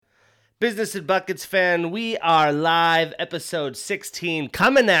Business and Buckets fan, we are live, episode 16,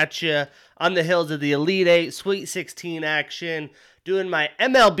 coming at you on the hills of the Elite 8, Sweet 16 action, doing my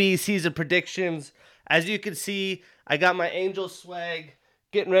MLB season predictions. As you can see, I got my Angels swag,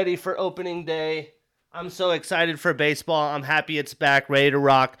 getting ready for opening day. I'm so excited for baseball. I'm happy it's back, ready to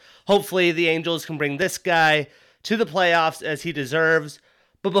rock. Hopefully the Angels can bring this guy to the playoffs as he deserves.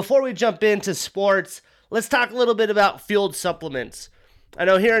 But before we jump into sports, let's talk a little bit about Fueled supplements. I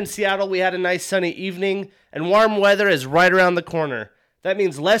know here in Seattle we had a nice sunny evening, and warm weather is right around the corner. That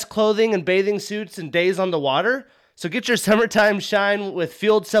means less clothing and bathing suits and days on the water. So get your summertime shine with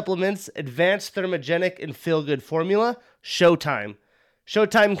Fueled Supplements' advanced thermogenic and feel-good formula, Showtime.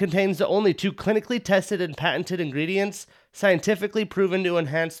 Showtime contains the only 2 clinically tested and patented ingredients scientifically proven to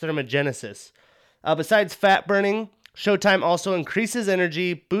enhance thermogenesis. Besides fat burning, Showtime also increases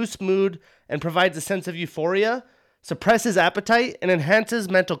energy, boosts mood, and provides a sense of euphoria, suppresses appetite, and enhances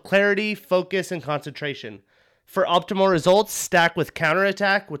mental clarity, focus, and concentration. For optimal results, stack with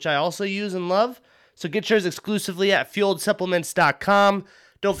Counterattack, which I also use and love. So get yours exclusively at fueledsupplements.com.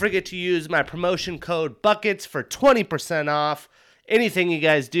 Don't forget to use my promotion code BUCKETS for 20% off anything you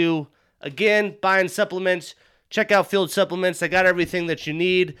guys do. Again, buying supplements, check out Fueled Supplements. I got everything that you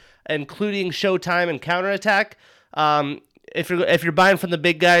need, including Showtime and Counterattack. If you're buying from the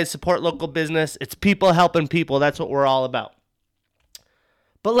big guys, support local business. It's people helping people. That's what we're all about.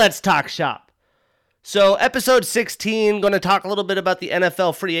 But let's talk shop. So episode 16, going to talk a little bit about the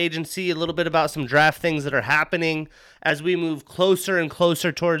NFL free agency, a little bit about some draft things that are happening as we move closer and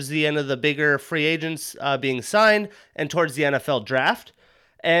closer towards the end of the bigger free agents being signed and towards the NFL draft.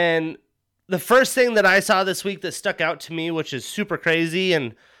 And the first thing that I saw this week that stuck out to me, which is super crazy,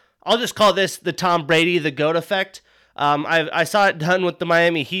 and I'll just call this the Tom Brady, the GOAT effect. I saw it done with the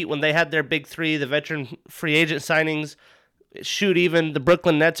Miami Heat when they had their big 3, the veteran free agent signings. Shoot, even the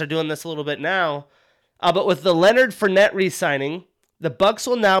Brooklyn Nets are doing this a little bit now. But with the Leonard Fournette re-signing, the Bucks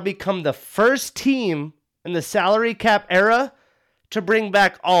will now become the first team in the salary cap era to bring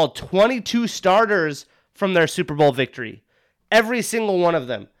back all 22 starters from their Super Bowl victory. Every single one of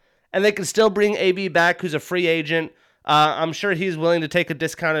them. And they can still bring AB back, who's a free agent. I'm sure he's willing to take a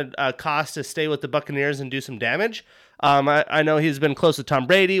discounted cost to stay with the Buccaneers and do some damage. I know he's been close to Tom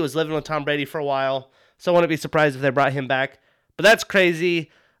Brady, was living with Tom Brady for a while, so I wouldn't be surprised if they brought him back. But that's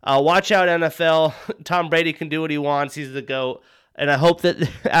crazy. Watch out, NFL. Tom Brady can do what he wants. He's the GOAT. And I hope that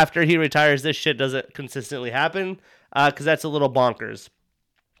after he retires, this shit doesn't consistently happen, because that's a little bonkers.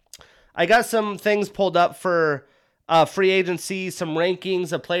 I got some things pulled up for free agency, some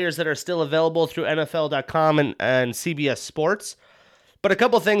rankings of players that are still available through NFL.com and CBS Sports. But a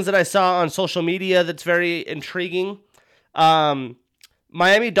couple things that I saw on social media that's very intriguing.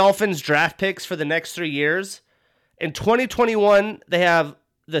 Miami Dolphins draft picks for the next 3 years. In 2021, they have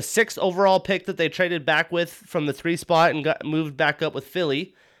the 6th overall pick that they traded back with from the 3 spot and got moved back up with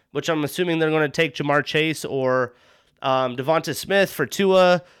Philly, which I'm assuming they're going to take Jamar Chase or Devonta Smith for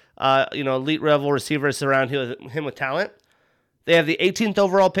Tua. Elite level receivers surround him with talent. They have the 18th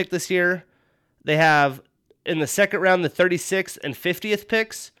overall pick this year. They have in the second round the 36th and 50th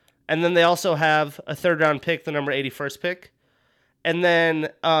picks, and then they also have a 3rd round pick, the number 81st pick. And then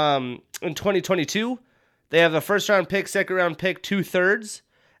in 2022, they have a 1st round pick, 2nd round pick, 2 thirds,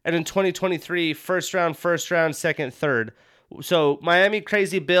 and in 2023, 1st round, 2nd, 3rd. So Miami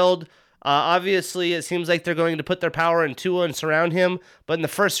crazy build. Obviously, it seems like they're going to put their power in Tua and surround him. But in the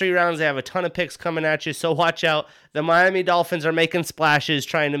first 3 rounds, they have a ton of picks coming at you. So watch out. The Miami Dolphins are making splashes,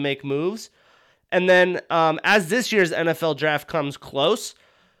 trying to make moves. And then as this year's NFL draft comes close,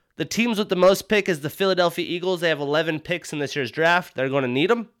 the teams with the most pick is the Philadelphia Eagles. They have 11 picks in this year's draft. They're going to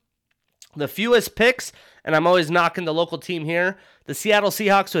need them. The fewest picks, and I'm always knocking the local team here, the Seattle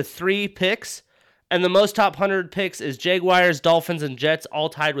Seahawks with 3 picks. And the most top 100 picks is Jaguars, Dolphins, and Jets, all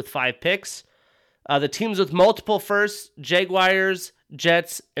tied with 5 picks. The teams with multiple firsts, Jaguars,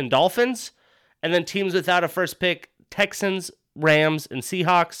 Jets, and Dolphins. And then teams without a first pick, Texans, Rams, and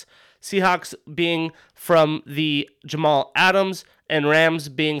Seahawks. Seahawks being from the Jamal Adams, and Rams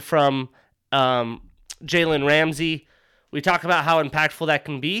being from Jalen Ramsey. We talk about how impactful that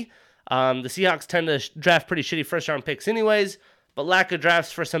can be. The Seahawks tend to draft pretty shitty first-round picks anyways, but lack of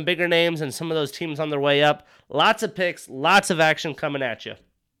drafts for some bigger names and some of those teams on their way up. Lots of picks, lots of action coming at you.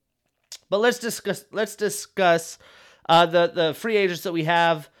 But let's discuss the free agents that we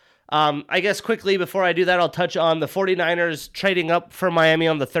have. I guess quickly before I do that, I'll touch on the 49ers trading up for Miami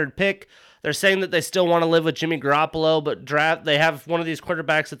on the 3rd pick. They're saying that they still want to live with Jimmy Garoppolo, but they have one of these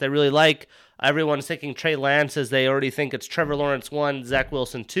quarterbacks that they really like. Everyone's thinking Trey Lance, as they already think it's Trevor Lawrence 1, Zach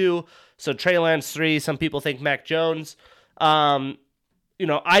Wilson 2. So Trey Lance 3. Some people think Mac Jones.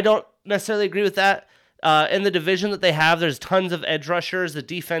 I don't necessarily agree with that. In the division that they have, there's tons of edge rushers. The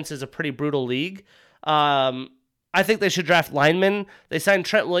defense is a pretty brutal league. I think they should draft linemen. They signed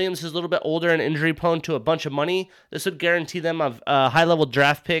Trent Williams, who's a little bit older and injury prone, to a bunch of money. This would guarantee them a high-level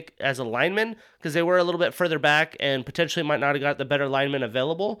draft pick as a lineman because they were a little bit further back and potentially might not have got the better lineman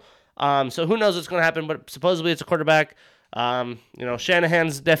available. So who knows what's going to happen, but supposedly it's a quarterback.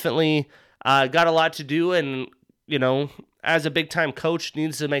 Shanahan's definitely got a lot to do and, as a big-time coach,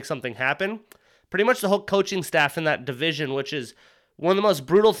 needs to make something happen. Pretty much the whole coaching staff in that division, which is one of the most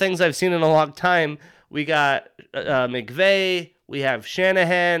brutal things I've seen in a long time. We got McVay, we have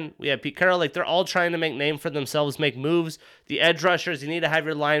Shanahan, we have Pete Carroll. They're all trying to make name for themselves, make moves. The edge rushers, you need to have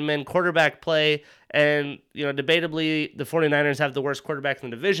your linemen, quarterback play, and, debatably, the 49ers have the worst quarterback in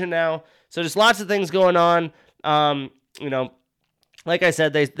the division now. So just lots of things going on. Like I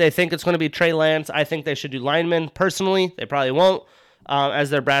said, they think it's going to be Trey Lance. I think they should do linemen. Personally, they probably won't. As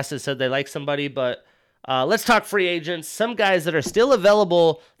their brass has said, they like somebody, but let's talk free agents. Some guys that are still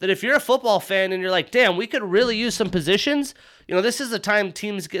available that if you're a football fan and you're like, damn, we could really use some positions, this is the time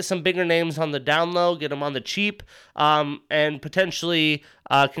teams get some bigger names on the down low, get them on the cheap, and potentially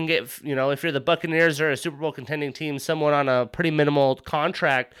can get, if you're the Buccaneers or a Super Bowl contending team, someone on a pretty minimal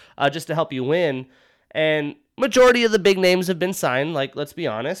contract just to help you win. And majority of the big names have been signed, let's be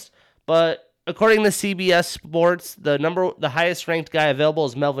honest, but according to CBS Sports, the highest ranked guy available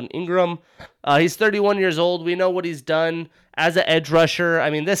is Melvin Ingram. He's 31 years old. We know what he's done as an edge rusher. I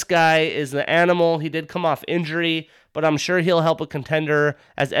mean, this guy is the animal. He did come off injury, but I'm sure he'll help a contender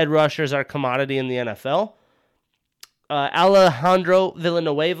as edge rushers are a commodity in the NFL. Alejandro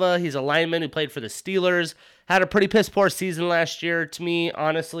Villanueva, he's a lineman who played for the Steelers. Had a pretty piss-poor season last year. To me,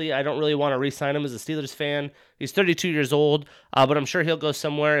 honestly, I don't really want to re-sign him as a Steelers fan. He's 32 years old, but I'm sure he'll go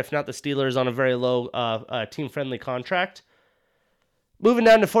somewhere, if not the Steelers, on a very low team-friendly contract. Moving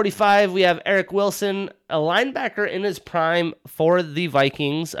down to 45, we have Eric Wilson, a linebacker in his prime for the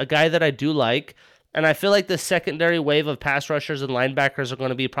Vikings, a guy that I do like. And I feel like the secondary wave of pass rushers and linebackers are going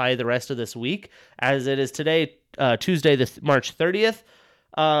to be probably the rest of this week, as it is today, Tuesday, March 30th.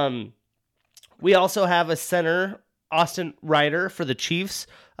 We also have a center, Austin Ryder, for the Chiefs.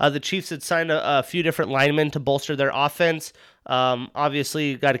 The Chiefs had signed a few different linemen to bolster their offense.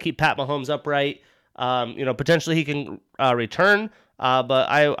 Obviously, you got to keep Pat Mahomes upright. Potentially he can return, but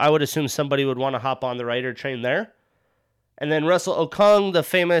I would assume somebody would want to hop on the Ryder train there. And then Russell Okung, the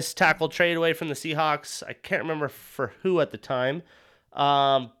famous tackle trade away from the Seahawks. I can't remember for who at the time.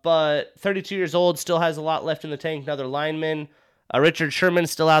 But 32 years old, still has a lot left in the tank, another lineman. Richard Sherman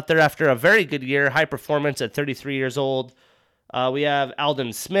still out there after a very good year, high performance at 33 years old. We have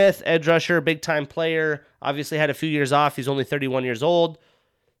Aldon Smith, edge rusher, big-time player. Obviously had a few years off. He's only 31 years old.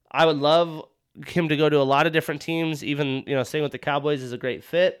 I would love him to go to a lot of different teams. Even, staying with the Cowboys is a great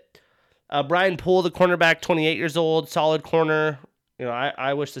fit. Brian Poole, the cornerback, 28 years old, solid corner.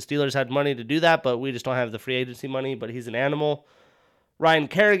 I wish the Steelers had money to do that, but we just don't have the free agency money, but he's an animal. Ryan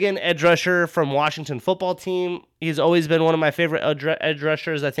Kerrigan, edge rusher from Washington football team. He's always been one of my favorite edge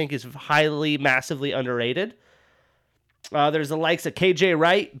rushers. I think he's massively underrated. There's the likes of KJ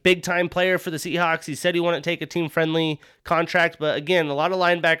Wright, big-time player for the Seahawks. He said he wouldn't take a team-friendly contract, but again, a lot of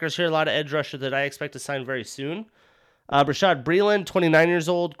linebackers here, a lot of edge rushers that I expect to sign very soon. Rashad Breeland, 29 years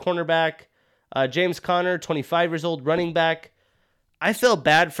old, cornerback. James Conner, 25 years old, running back. I feel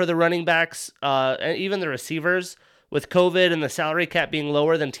bad for the running backs and even the receivers. With COVID and the salary cap being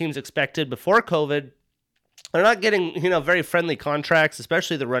lower than teams expected before COVID, they're not getting, very friendly contracts,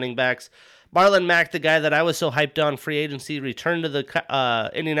 especially the running backs. Marlon Mack, the guy that I was so hyped on free agency, returned to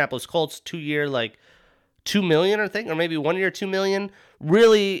the Indianapolis Colts 2-year, $2 million, I think, or maybe 1 year, $2 million.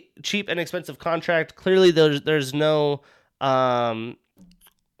 Really cheap and expensive contract. Clearly, there's no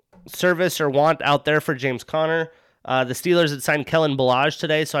service or want out there for James Conner. The Steelers had signed Kellen Balaj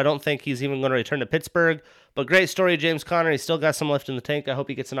today, so I don't think he's even going to return to Pittsburgh. But great story, James Conner. He's still got some left in the tank. I hope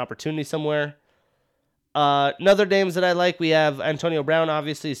he gets an opportunity somewhere. Another names that I like, we have Antonio Brown,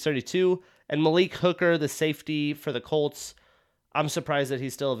 obviously, he's 32, and Malik Hooker, the safety for the Colts. I'm surprised that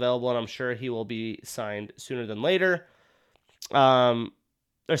he's still available, and I'm sure he will be signed sooner than later.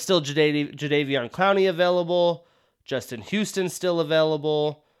 There's still Jadeveon Clowney available. Justin Houston still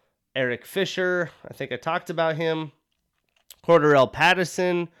available. Eric Fisher, I think I talked about him. Cordarrelle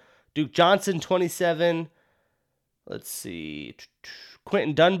Patterson. Duke Johnson, 27. Let's see.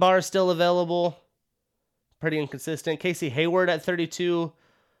 Quentin Dunbar still available. Pretty inconsistent. Casey Hayward at 32.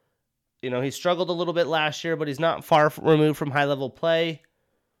 He struggled a little bit last year, but he's not far removed from high-level play.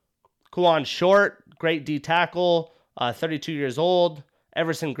 Kwan Short, great D tackle, 32 years old.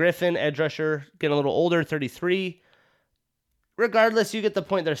 Everson Griffin, edge rusher, getting a little older, 33. regardless, you get the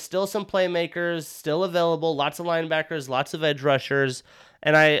point. There's still some playmakers still available, lots of linebackers, lots of edge rushers,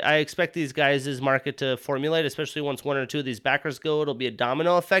 and I expect these guys' market to formulate, especially once one or two of these backers go. It'll be a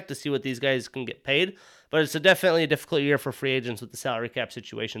domino effect to see what these guys can get paid, but it's definitely a difficult year for free agents with the salary cap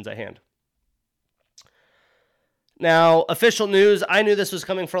situations at hand. Now, official news. I knew this was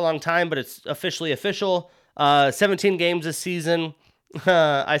coming for a long time, but it's officially official. 17 games this season.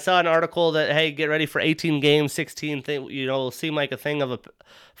 I saw an article that, hey, get ready for 18 games, 16 will seem like a thing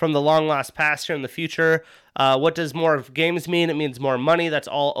from the long lost past here in the future. What does more games mean? It means more money. That's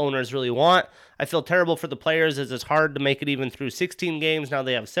all owners really want. I feel terrible for the players as it's hard to make it even through 16 games. Now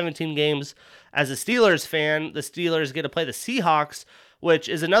they have 17 games. As a Steelers fan, the Steelers get to play the Seahawks, which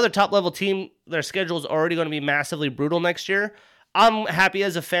is another top-level team. Their schedule is already going to be massively brutal next year. I'm happy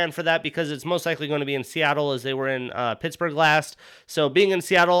as a fan for that because it's most likely going to be in Seattle as they were in Pittsburgh last. So being in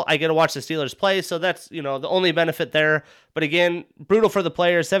Seattle, I get to watch the Steelers play. So that's, the only benefit there. But again, brutal for the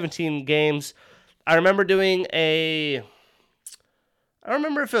players, 17 games. I remember doing I don't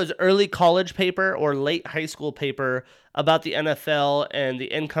remember if it was early college paper or late high school paper about the NFL and the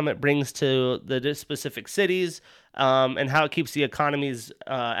income it brings to the specific cities and how it keeps the economies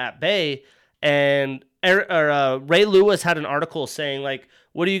at bay. And Ray Lewis had an article saying, like,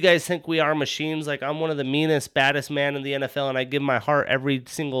 what do you guys think we are, machines? Like, I'm one of the meanest, baddest man in the NFL, and I give my heart every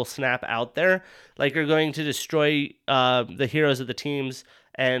single snap out there. Like, you're going to destroy the heroes of the teams,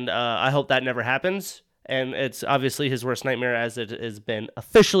 and I hope that never happens. And it's obviously his worst nightmare as it has been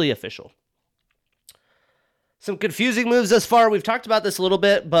officially official. Some confusing moves thus far. We've talked about this a little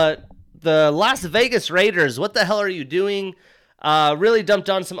bit, but the Las Vegas Raiders, what the hell are you doing? Really dumped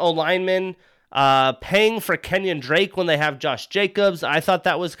on some O-linemen. Paying for Kenyon Drake when they have Josh Jacobs. I thought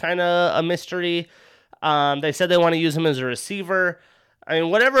that was kind of a mystery. They said they want to use him as a receiver. I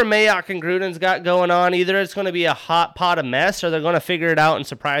mean, whatever Mayock and Gruden's got going on, either it's going to be a hot pot of mess or they're going to figure it out and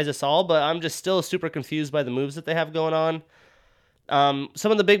surprise us all, but I'm just still super confused by the moves that they have going on.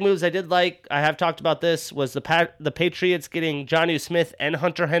 Some of the big moves I did like, I have talked about this, was the Patriots getting Jonnu Smith and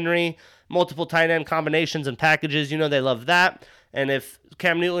Hunter Henry, multiple tight end combinations and packages. They love that. And if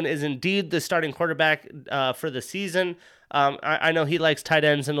Cam Newton is indeed the starting quarterback for the season, I know he likes tight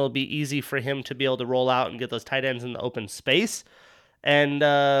ends, and it'll be easy for him to be able to roll out and get those tight ends in the open space. And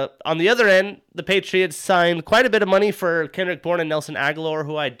on the other end, the Patriots signed quite a bit of money for Kendrick Bourne and Nelson Aguilar,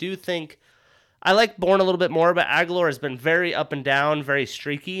 who I do think I like Bourne a little bit more, but Aguilar has been very up and down, very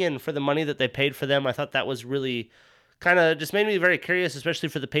streaky, and for the money that they paid for them, I thought that was really kind of just made me very curious, especially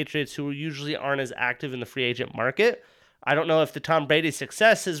for the Patriots, who usually aren't as active in the free agent market. I don't know if the Tom Brady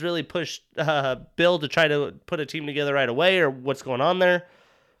success has really pushed Bill to try to put a team together right away or what's going on there.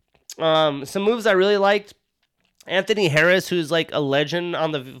 Some moves I really liked. Anthony Harris, who's like a legend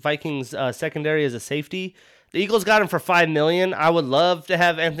on the Vikings secondary as a safety. The Eagles got him for $5 million. I would love to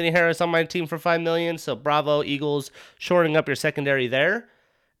have Anthony Harris on my team for $5 million. So bravo, Eagles, shoring up your secondary there.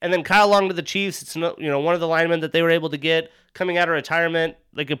 And then Kyle Long to the Chiefs. It's one of the linemen that they were able to get coming out of retirement.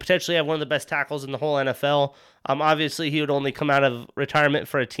 They could potentially have one of the best tackles in the whole NFL. Obviously, he would only come out of retirement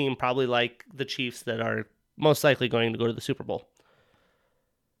for a team probably like the Chiefs that are most likely going to go to the Super Bowl.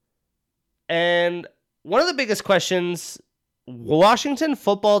 And one of the biggest questions, Washington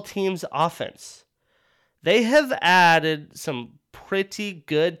football team's offense. They have added some pretty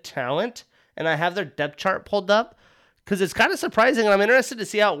good talent, and I have their depth chart pulled up because it's kind of surprising, and I'm interested to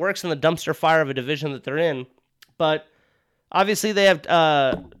see how it works in the dumpster fire of a division that they're in. But obviously, they have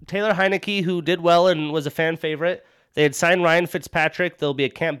Taylor Heineke, who did well and was a fan favorite. They had signed Ryan Fitzpatrick. There'll be a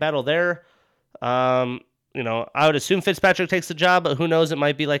camp battle there. I would assume Fitzpatrick takes the job, but who knows? It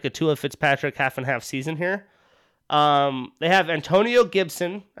might be like a Tua Fitzpatrick half and half season here. They have Antonio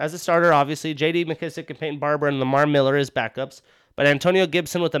Gibson as a starter, obviously. J.D. McKissick and Peyton Barber and Lamar Miller as backups. But Antonio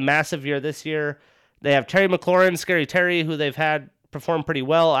Gibson with a massive year this year. They have Terry McLaurin, Scary Terry, who they've had perform pretty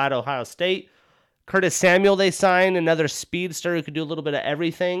well at Ohio State. Curtis Samuel they signed, another speedster who could do a little bit of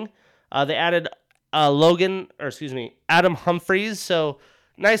everything. They added Adam Humphries. So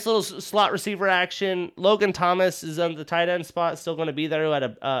nice little slot receiver action. Logan Thomas is on the tight end spot, still going to be there, who had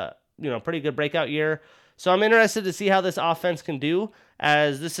a pretty good breakout year. So I'm interested to see how this offense can do,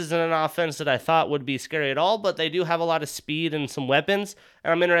 as this isn't an offense that I thought would be scary at all, but they do have a lot of speed and some weapons,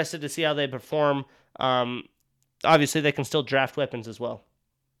 and I'm interested to see how they perform. Obviously, they can still draft weapons as well.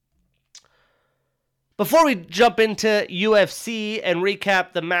 Before we jump into UFC and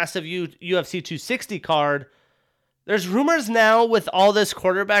recap the massive UFC 260 card, there's rumors now with all this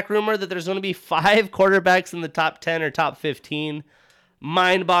quarterback rumor that there's going to be 5 quarterbacks in the top 10 or top 15.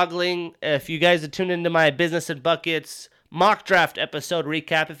 Mind-boggling. If you guys have tuned into my Business and Buckets mock draft episode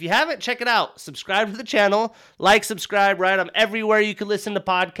recap. If you haven't, check it out. Subscribe to the channel. Like, subscribe, right? I'm everywhere you can listen to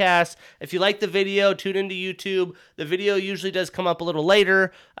podcasts. If you like the video, tune into YouTube. The video usually does come up a little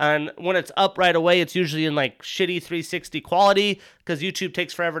later, and when it's up right away, it's usually in like shitty 360 quality because YouTube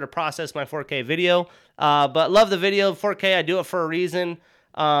takes forever to process my 4K video. But love the video, 4K. I do it for a reason.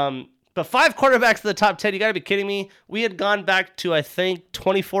 But 5 quarterbacks to the top 10, you got to be kidding me. We had gone back to, I think,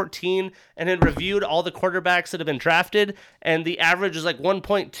 2014 and had reviewed all the quarterbacks that have been drafted, and the average is like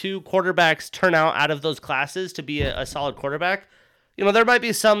 1.2 quarterbacks turn out of those classes to be a solid quarterback. You know, there might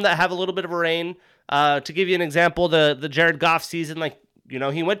be some that have a little bit of a reign. To give you an example, the Jared Goff season, like, you know,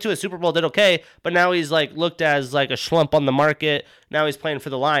 he went to a Super Bowl, did okay, but now he's like looked as like a schlump on the market. Now he's playing for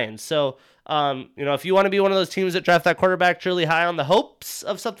the Lions. So, you know, if you want to be one of those teams that draft that quarterback really high on the hopes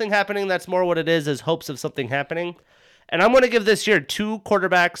of something happening, that's more what it is hopes of something happening. And I'm going to give this year 2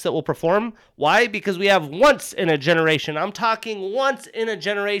 quarterbacks that will perform. Why? Because we have once in a generation. I'm talking once in a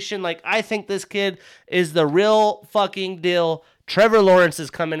generation. Like, I think this kid is the real fucking deal. Trevor Lawrence is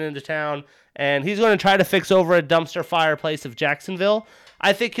coming into town, and he's going to try to fix over a dumpster fireplace of Jacksonville.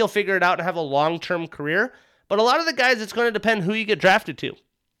 I think he'll figure it out and have a long-term career. But a lot of the guys, it's going to depend who you get drafted to.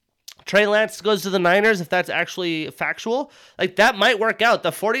 Trey Lance goes to the Niners, if that's actually factual. Like, that might work out.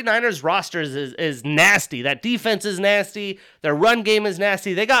 The 49ers roster is nasty. That defense is nasty. Their run game is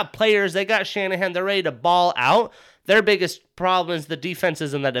nasty. They got players. They got Shanahan. They're ready to ball out. Their biggest problem is the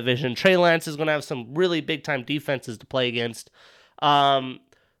defenses in that division. Trey Lance is going to have some really big-time defenses to play against.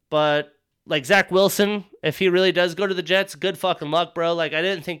 But like Zach Wilson, if he really does go to the Jets, good fucking luck, bro. Like, I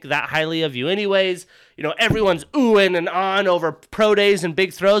didn't think that highly of you anyways. You know, everyone's oohing and on over pro days and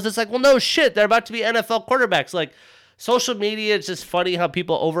big throws. It's like, well, no shit. They're about to be NFL quarterbacks. Like, social media, it's just funny how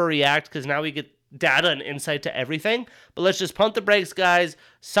people overreact because now we get data and insight to everything. But let's just pump the brakes, guys.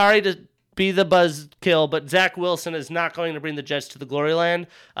 Sorry to be the buzzkill, but Zach Wilson is not going to bring the Jets to the glory land.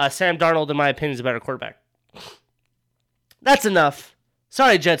 Sam Darnold, in my opinion, is a better quarterback. That's enough.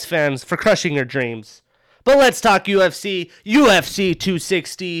 Sorry, Jets fans, for crushing your dreams. But let's talk UFC. UFC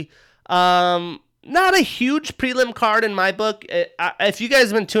 260. Not a huge prelim card in my book. If you guys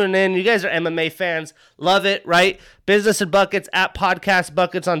have been tuning in, you guys are MMA fans. Love it, right? Business and Buckets at Podcast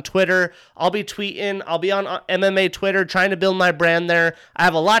Buckets on Twitter. I'll be tweeting. I'll be on MMA Twitter trying to build my brand there. I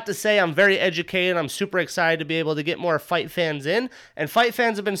have a lot to say. I'm very educated. I'm super excited to be able to get more fight fans in. And fight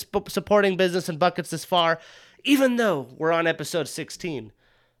fans have been supporting Business and Buckets this far, even though we're on episode 16.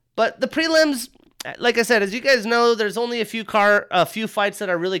 But the prelims, like I said, as you guys know, there's only a few fights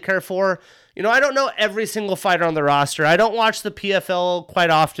that I really care for. You know, I don't know every single fighter on the roster. I don't watch the PFL quite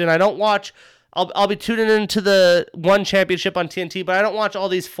often. I don't watch, I'll be tuning into the One Championship on TNT, but I don't watch all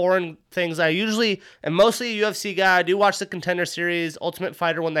these foreign things. I usually am mostly a UFC guy. I do watch the Contender Series, Ultimate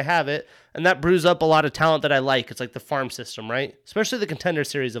Fighter when they have it, and that brews up a lot of talent that I like. It's like the farm system, right? Especially the Contender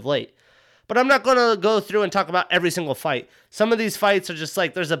Series of late. But I'm not going to go through and talk about every single fight. Some of these fights are just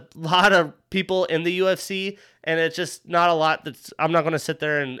like, there's a lot of people in the UFC, and it's just not a lot I'm not going to sit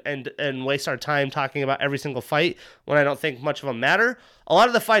there and waste our time talking about every single fight when I don't think much of them matter. A lot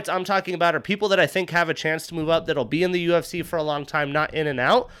of the fights I'm talking about are people that I think have a chance to move up that'll be in the UFC for a long time, not in and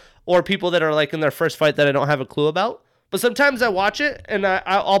out, or people that are like in their first fight that I don't have a clue about. But sometimes I watch it and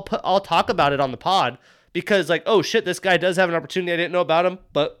I'll talk about it on the pod because like, oh shit, this guy does have an opportunity. I didn't know about him,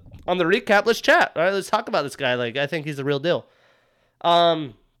 but on the recap, let's chat. All right, let's talk about this guy. Like, I think he's the real deal.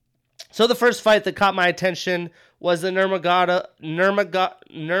 So the first fight that caught my attention was the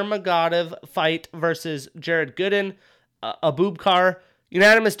Nurmagomedov fight versus Jared Gooden, Abubakar.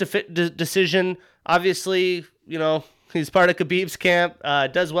 Unanimous decision. Obviously, you know, he's part of Khabib's camp.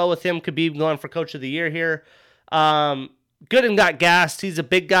 Does well with him. Khabib going for Coach of the Year here. Gooden got gassed. He's a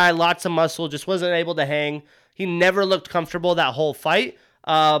big guy, lots of muscle, just wasn't able to hang. He never looked comfortable that whole fight.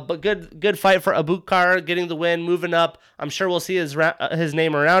 But good fight for Abubakar, getting the win, moving up. I'm sure we'll see his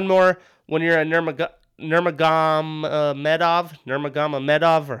name around more when you're a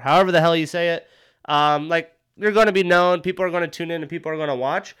Nurmagomedov, or however the hell you say it. Like, you're going to be known. People are going to tune in and people are going to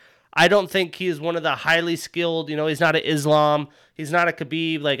watch. I don't think he's one of the highly skilled, you know, he's not an Islam. He's not a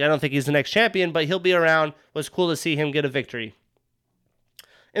Khabib. Like, I don't think he's the next champion, but he'll be around. It was cool to see him get a victory.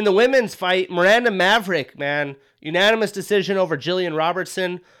 In the women's fight, Miranda Maverick, man, unanimous decision over Jillian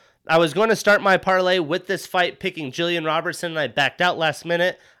Robertson. I was going to start my parlay with this fight, picking Jillian Robertson, and I backed out last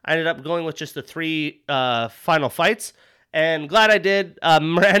minute. I ended up going with just the 3 final fights, and glad I did.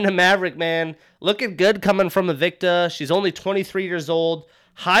 Miranda Maverick, man, looking good coming from Invicta. She's only 23 years old,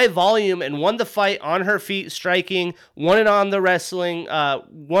 high volume, and won the fight on her feet, striking, won it on the wrestling,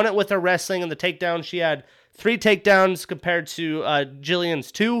 won it with her wrestling and the takedown. She had 3 takedowns compared to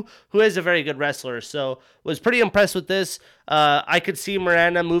Jillian's 2, who is a very good wrestler. So was pretty impressed with this. I could see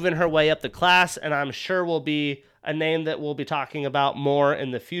Miranda moving her way up the class, and I'm sure will be a name that we'll be talking about more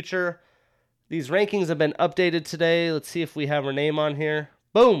in the future. These rankings have been updated today. Let's see if we have her name on here.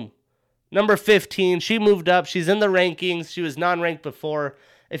 Boom. Number 15. She moved up. She's in the rankings. She was non-ranked before.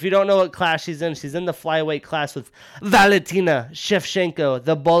 If you don't know what class she's in the flyweight class with Valentina Shevchenko,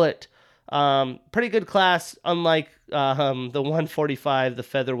 the Bullet. Pretty good class, unlike the 145, the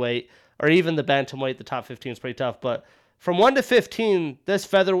featherweight, or even the bantamweight. The top 15 is pretty tough. But from 1 to 15, this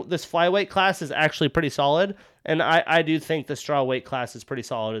flyweight class is actually pretty solid. And I do think the strawweight class is pretty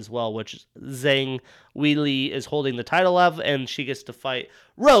solid as well, which Zhang Weili is holding the title of, and she gets to fight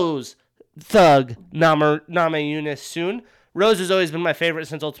Rose Thug Namajunas soon. Rose has always been my favorite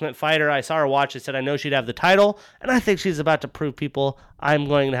since Ultimate Fighter. I saw her watch. I said I know she'd have the title, and I think she's about to prove people I'm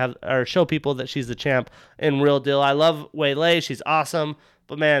going to have, or show people that she's the champ in real deal. I love Weili. She's awesome.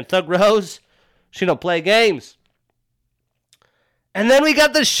 But man, Thug Rose, she don't play games. And then we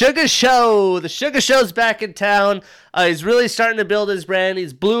got the Sugar Show. The Sugar Show's back in town. He's really starting to build his brand.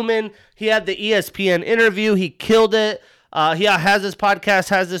 He's blooming. He had the ESPN interview. He killed it. He has his podcast,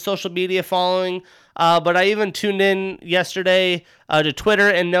 has his social media following. But I even tuned in yesterday to Twitter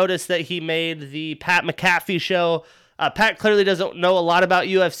and noticed that he made the Pat McAfee show. Pat clearly doesn't know a lot about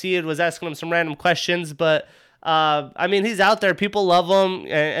UFC and was asking him some random questions, but I mean, he's out there. People love him,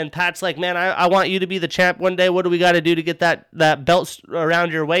 and Pat's like, man, I want you to be the champ one day. What do we got to do to get that belt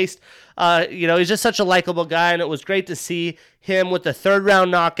around your waist? He's just such a likable guy, and it was great to see him with the 3rd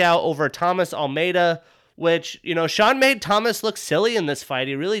round knockout over Thomas Almeida, which, Sean made Thomas look silly in this fight.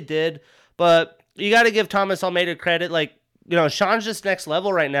 He really did, but you got to give Thomas Almeida credit. Like, Sean's just next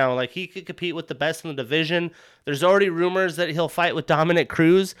level right now. Like, he could compete with the best in the division. There's already rumors that he'll fight with Dominic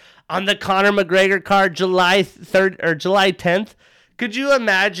Cruz on the Conor McGregor card July 3rd or July 10th. Could you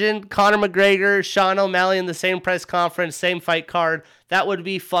imagine Conor McGregor, Sean O'Malley in the same press conference, same fight card? That would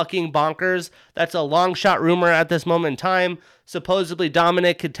be fucking bonkers. That's a long shot rumor at this moment in time. Supposedly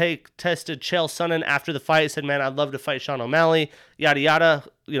Dominic could tested Chael Sonnen after the fight. Said, man, I'd love to fight Sean O'Malley. Yada, yada.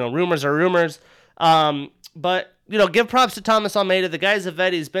 Rumors are rumors. But give props to Thomas Almeida. The guy's a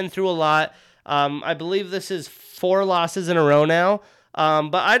vet. He's been through a lot. I believe this is 4 losses in a row now.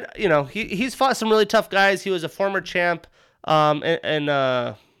 But he's fought some really tough guys. He was a former champ. And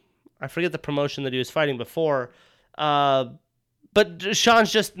I forget the promotion that he was fighting before. But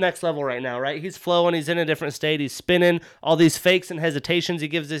Sean's just next level right now, right? He's flowing. He's in a different state. He's spinning. All these fakes and hesitations he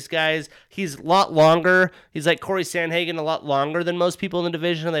gives these guys. He's a lot longer. He's like Corey Sandhagen, a lot longer than most people in the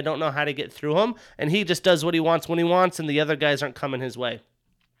division, and they don't know how to get through him. And he just does what he wants when he wants, and the other guys aren't coming his way.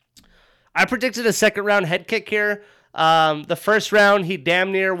 I predicted a 2nd round head kick here. The 1st round, he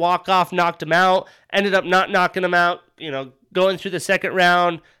damn near walk-off knocked him out. Ended up not knocking him out. Going through the 2nd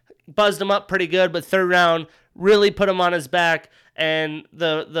round, buzzed him up pretty good, but 3rd round really put him on his back. And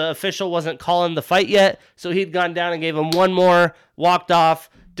the official wasn't calling the fight yet, so he'd gone down and gave him one more, walked off,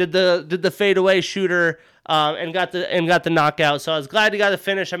 did the fadeaway shooter, and got the knockout. So I was glad he got the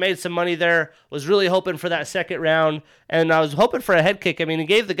finish. I made some money there. Was really hoping for that 2nd round, and I was hoping for a head kick. I mean, he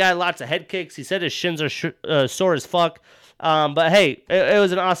gave the guy lots of head kicks. He said his shins are sore as fuck. But hey, it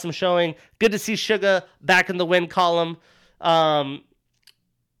was an awesome showing. Good to see Sugar back in the win column.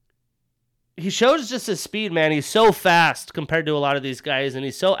 He shows just his speed, man. He's so fast compared to a lot of these guys, and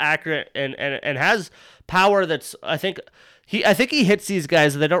he's so accurate and has power that's, I think he hits these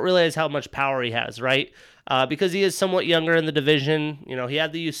guys and they don't realize how much power he has, right? Because he is somewhat younger in the division. He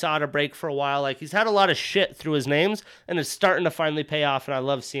had the USADA break for a while. Like, he's had a lot of shit through his names, and it's starting to finally pay off, and I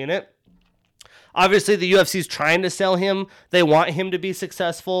love seeing it. Obviously, the UFC's trying to sell him. They want him to be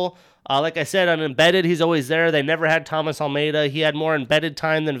successful. Like I said, on Embedded, he's always there. They never had Thomas Almeida. He had more Embedded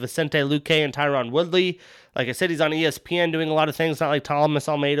time than Vicente Luque and Tyron Woodley. Like I said, he's on ESPN doing a lot of things, not like Thomas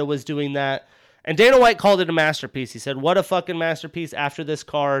Almeida was doing that. And Dana White called it a masterpiece. He said, what a fucking masterpiece after this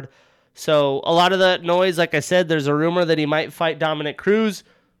card. So a lot of that noise, like I said, there's a rumor that he might fight Dominic Cruz.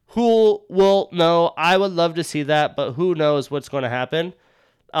 Who will know? I would love to see that, but who knows what's going to happen.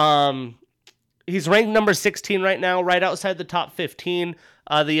 He's ranked number 16 right now, right outside the top 15.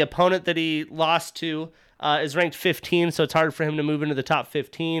 The opponent that he lost to is ranked 15, so it's hard for him to move into the top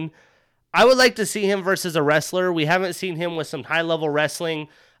 15. I would like to see him versus a wrestler. We haven't seen him with some high-level wrestling.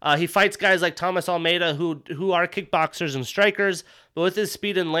 He fights guys like Thomas Almeida who are kickboxers and strikers, but with his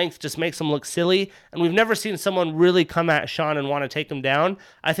speed and length just makes him look silly. And we've never seen someone really come at Sean and want to take him down.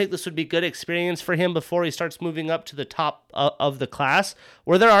 I think this would be good experience for him before he starts moving up to the top of the class,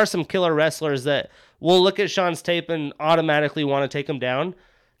 where there are some killer wrestlers that will look at Sean's tape and automatically want to take him down.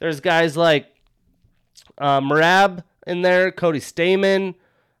 There's guys like Merab in there, Cody Stamen.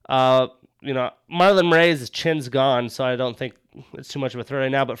 Marlon Moraes' chin's gone, so I don't think it's too much of a threat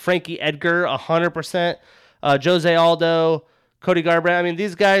right now. But Frankie Edgar, 100%. Jose Aldo, Cody Garbrandt. I mean,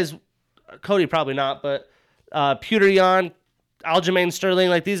 these guys, Cody probably not, but Petr Yan, Aljamain Sterling,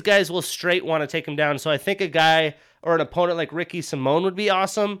 like these guys will straight want to take him down. So I think a guy or an opponent like Ricky Simone would be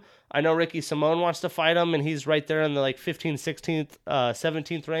awesome. I know Ricky Simone wants to fight him, and he's right there in the 15th, 16th,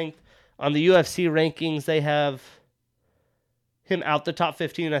 17th ranked. On the UFC rankings, they have him out the top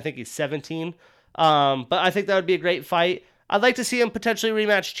 15. I think he's 17. But I think that would be a great fight. I'd like to see him potentially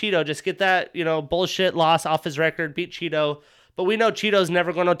rematch Cheeto. Just get that, bullshit loss off his record, beat Cheeto. But we know Cheeto's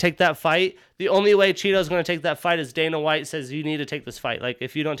never going to take that fight. The only way Cheeto's going to take that fight is Dana White says, you need to take this fight. Like,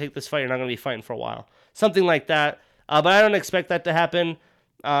 if you don't take this fight, you're not going to be fighting for a while. Something like that. But I don't expect that to happen.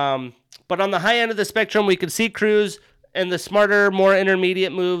 But on the high end of the spectrum, we could see Cruz and the smarter, more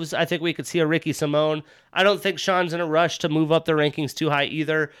intermediate moves. I think we could see a Ricky Simone. I don't think Sean's in a rush to move up the rankings too high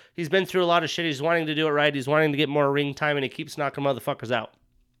either. He's been through a lot of shit. He's wanting to do it right. He's wanting to get more ring time, and he keeps knocking motherfuckers out.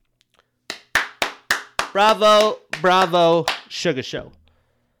 Bravo, Sugar Show.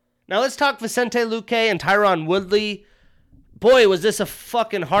 Now let's talk Vicente Luque and Tyron Woodley. Boy, was this a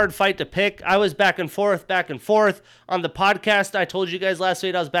fucking hard fight to pick. I was back and forth. On the podcast, I told you guys last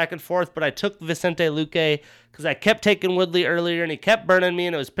week I was back and forth, but I took Vicente Luque because I kept taking Woodley earlier, and he kept burning me,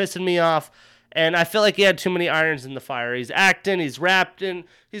 and it was pissing me off. And I feel like he had too many irons in the fire. He's acting, he's rapping,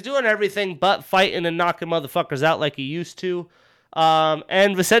 he's doing everything but fighting and knocking motherfuckers out like he used to.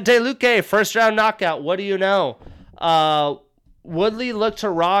 And Vicente Luque, first round knockout. What do you know? Woodley looked to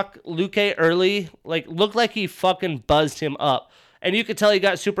rock Luque early, looked like he fucking buzzed him up. And you could tell he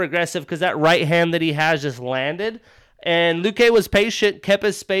got super aggressive because that right hand that he has just landed. And Luque was patient, kept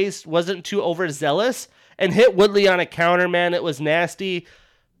his space, wasn't too overzealous, and hit Woodley on a counter, man. It was nasty.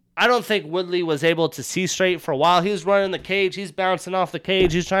 I don't think Woodley was able to see straight for a while. He was running the cage. He's bouncing off the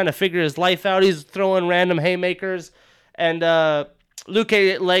cage. He's trying to figure his life out. He's throwing random haymakers. And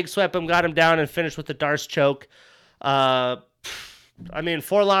Luque leg swept him, got him down, and finished with the Darce choke. 4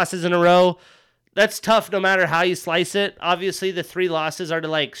 losses in a row. That's tough no matter how you slice it. Obviously, the 3 losses are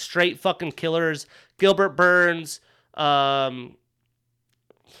to, straight fucking killers. Gilbert Burns.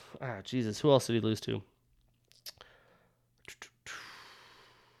 Jesus. Who else did he lose to?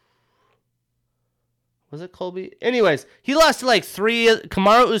 Was it Colby? Anyways, he lost to 3,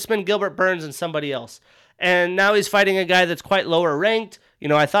 Kamaru Usman, Gilbert Burns, and somebody else. And now he's fighting a guy that's quite lower ranked.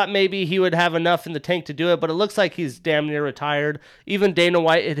 I thought maybe he would have enough in the tank to do it, but it looks like he's damn near retired. Even Dana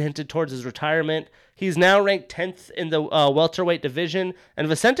White had hinted towards his retirement. He's now ranked 10th in the welterweight division, and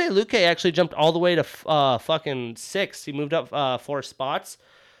Vicente Luque actually jumped all the way to fucking 6th. He moved up 4 spots.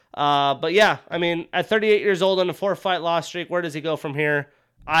 But yeah, at 38 years old on a 4-fight loss streak, where does he go from here?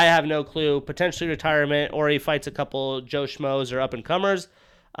 I have no clue. Potentially retirement, or he fights a couple Joe Schmoes or up-and-comers.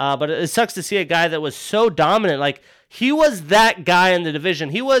 But it sucks to see a guy that was so dominant. He was that guy in the division.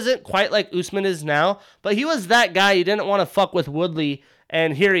 He wasn't quite like Usman is now, but he was that guy. You didn't want to fuck with Woodley,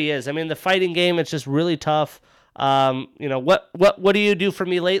 and here he is. The fighting game, it's just really tough. What do you do for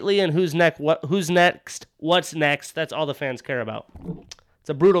me lately, and who's next? Who's next? What's next? That's all the fans care about. It's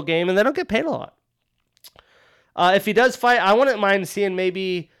a brutal game, and they don't get paid a lot. If he does fight, I wouldn't mind seeing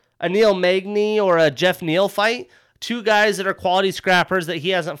maybe a Neil Magny or a Jeff Neal fight. 2 guys that are quality scrappers that he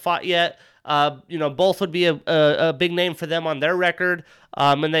hasn't fought yet. Both would be a big name for them on their record.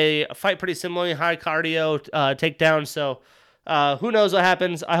 And they fight pretty similarly, high cardio, takedown. So who knows what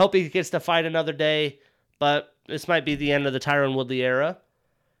happens. I hope he gets to fight another day, but this might be the end of the Tyron Woodley era.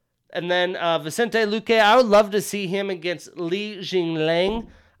 And then Vicente Luque, I would love to see him against Li Jingliang.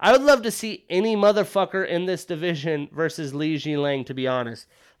 I would love to see any motherfucker in this division versus Li Jingliang, to be honest.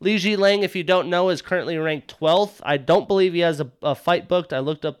 Li Jingliang, if you don't know, is currently ranked 12th. I don't believe he has a fight booked. I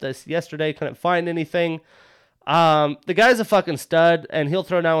looked up this yesterday, couldn't find anything. The guy's a fucking stud, and he'll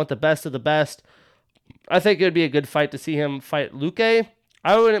throw down with the best of the best. I think it would be a good fight to see him fight Luque.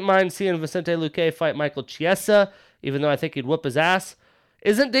 I wouldn't mind seeing Vicente Luque fight Michael Chiesa, even though I think he'd whoop his ass.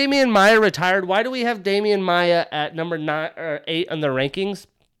 Isn't Damian Maia retired? Why do we have Damian Maia at number 9 or 8 on the rankings?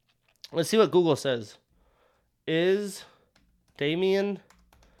 Let's see what Google says. Is Damian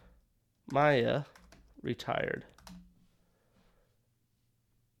Maia retired?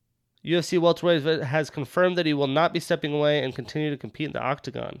 UFC welterweight has confirmed that he will not be stepping away and continue to compete in the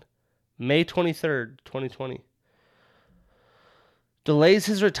octagon. May 23rd, 2020. Delays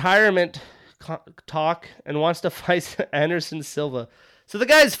his retirement talk and wants to fight Anderson Silva. So the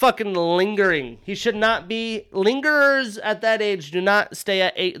guy's fucking lingering. He should not be. Lingerers at that age do not stay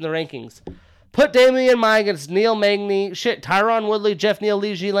at 8 in the rankings. Put Damian Maya against Neil Magny. Shit, Tyron Woodley, Jeff Neal,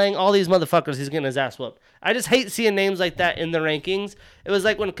 Li Jilang, all these motherfuckers, he's getting his ass whooped. I just hate seeing names like that in the rankings. It was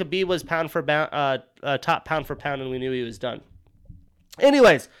like when Khabib was top pound for pound and we knew he was done.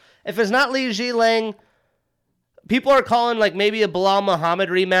 Anyways, if it's not Li Jilang, people are calling like maybe a Bilal Muhammad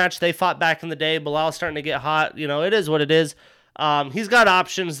rematch. They fought back in the day. Bilal's starting to get hot. You know, it is what it is. He's got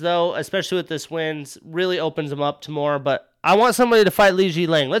options, though, especially with this wins. Really opens him up to more. But I want somebody to fight Li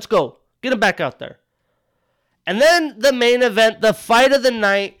Jilang. Let's go. Get him back out there. And then the main event, the fight of the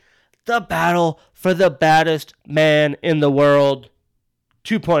night, the battle for the baddest man in the world,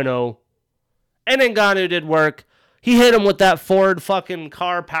 2.0. And Ngannou did work. He hit him with that Ford fucking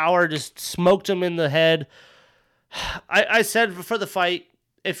car power, just smoked him in the head. I said for the fight,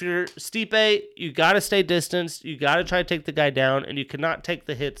 if you're Stipe, you got to stay distanced. You got to try to take the guy down, and you cannot take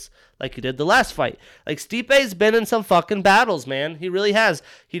the hits like you did the last fight. Like, Stipe's been in some fucking battles, man. He really has.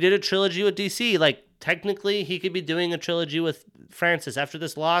 He did a trilogy with DC. Like, technically, he could be doing a trilogy with Francis after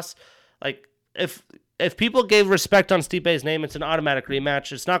this loss. Like, if people gave respect on Stipe's name, it's an automatic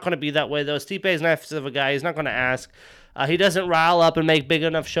rematch. It's not going to be that way, though. Stipe's nice of a guy. He's not going to ask. He doesn't rile up and make big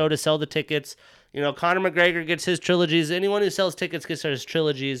enough show to sell the tickets. You know, Conor McGregor gets his trilogies. Anyone who sells tickets gets his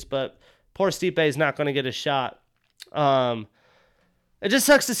trilogies, but poor Stipe is not going to get a shot. It just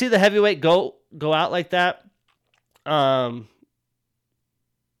sucks to see the heavyweight go out like that.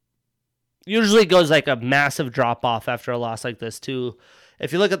 Usually goes like a massive drop-off after a loss like this, too.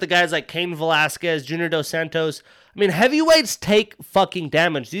 If you look at the guys like Cain Velasquez, Junior Dos Santos, I mean, heavyweights take fucking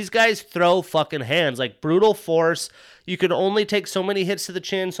damage. These guys throw fucking hands, like brutal force. You can only take so many hits to the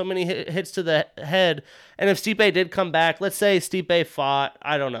chin, so many hits to the head. And if Stipe did come back, let's say Stipe fought,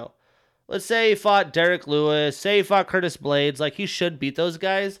 I don't know. Let's say he fought Derek Lewis, say he fought Curtis Blades. Like, he should beat those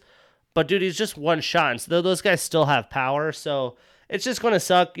guys. But, dude, he's just one shot. And so those guys still have power. So it's just going to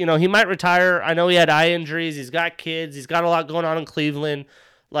suck. You know, he might retire. I know he had eye injuries. He's got kids. He's got a lot going on in Cleveland.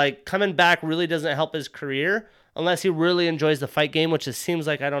 Like, coming back really doesn't help his career unless he really enjoys the fight game, which it seems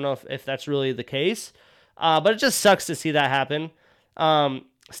like, I don't know if that's really the case. But it just sucks to see that happen.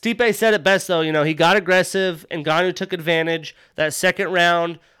 Stipe said it best, though. You know, he got aggressive. Ngannou took advantage. That second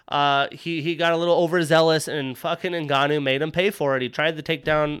round, he got a little overzealous, and fucking Ngannou made him pay for it. He tried the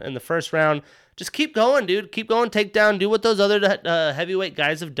takedown in the first round. Just keep going, dude. Keep going, take down. Do what those other heavyweight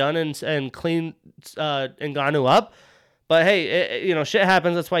guys have done and clean Ngannou up. But hey, you know, shit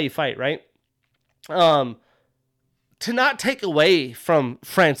happens. That's why you fight, right? To not take away from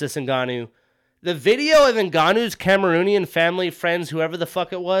Francis Ngannou, the video of Ngannou's Cameroonian family, friends, whoever the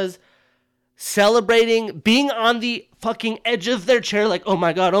fuck it was, celebrating, being on the fucking edge of their chair, like, oh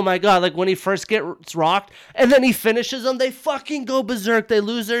my god, like when he first gets rocked, and then he finishes them, they fucking go berserk, they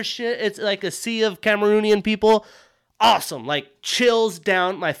lose their shit. It's like a sea of Cameroonian people. Awesome, like chills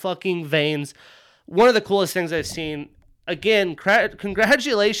down my fucking veins. One of the coolest things I've seen. Again,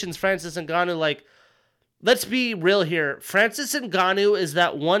 congratulations, Francis Ngannou. Like, let's be real here. Francis Ngannou is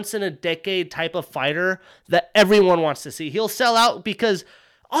that once-in-a-decade type of fighter that everyone wants to see. He'll sell out because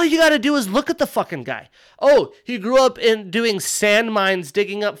all you got to do is look at the fucking guy. Oh, he grew up in doing sand mines,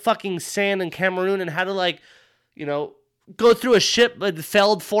 digging up fucking sand in Cameroon, and had to, like, you know, go through a ship that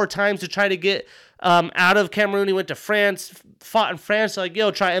failed 4 times to try to get out of Cameroon. He went to France, fought in France, like,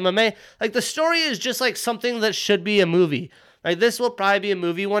 yo, try MMA. Like, the story is just like something that should be a movie. Like, this will probably be a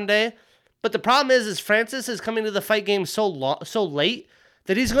movie one day. But the problem is Francis is coming to the fight game so late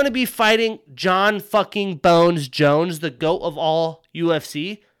that he's going to be fighting John fucking Bones Jones, the GOAT of all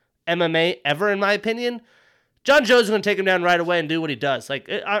UFC, MMA ever, in my opinion. John Jones is going to take him down right away and do what he does. Like,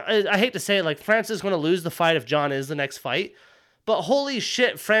 I hate to say it, like, Francis is going to lose the fight if John is the next fight. But holy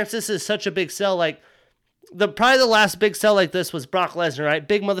shit, Francis is such a big sell. Like, probably the last big sell like this was Brock Lesnar, right?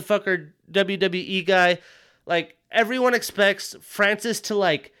 Big motherfucker, WWE guy. Like, everyone expects Francis to,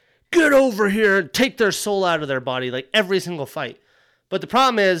 like, get over here and take their soul out of their body, like, every single fight. But the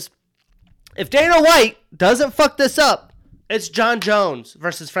problem is, if Dana White doesn't fuck this up, it's John Jones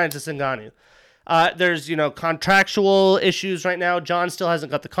versus Francis Ngannou. There's, you know, contractual issues right now. John still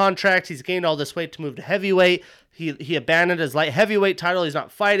hasn't got the contract. He's gained all this weight to move to heavyweight. He abandoned his light heavyweight title. He's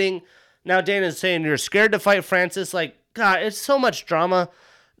not fighting. Now Dana's saying you're scared to fight Francis. Like, God, it's so much drama.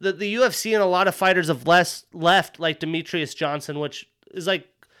 The UFC and a lot of fighters have left, like Demetrius Johnson, which is like,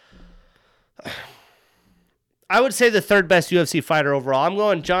 I would say the third best UFC fighter overall. I'm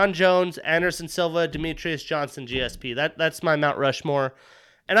going John Jones, Anderson Silva, Demetrius Johnson, GSP. That's my Mount Rushmore.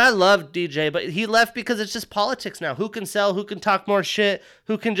 And I love DJ, but he left because it's just politics now. Who can sell? Who can talk more shit?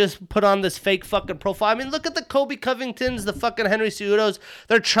 Who can just put on this fake fucking profile? I mean, look at the Kobe Covingtons, the fucking Henry Cejudos.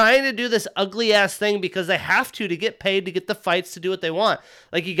 They're trying to do this ugly ass thing because they have to get paid, to get the fights, to do what they want.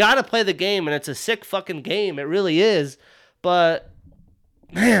 Like, you got to play the game, and it's a sick fucking game. It really is. But,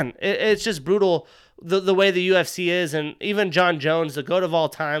 man, it's just brutal. The way the UFC is, and even John Jones, the GOAT of all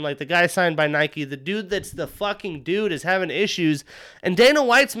time, like the guy signed by Nike, the dude that's the fucking dude is having issues, and Dana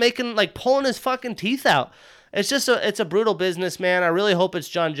White's pulling his fucking teeth out. It's just it's a brutal business, man. I really hope it's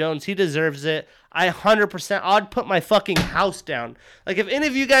John Jones. He deserves it. I'd put my fucking house down. Like, if any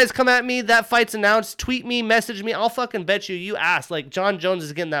of you guys come at me, that fight's announced, tweet me, message me, I'll fucking bet you asked. Like, John Jones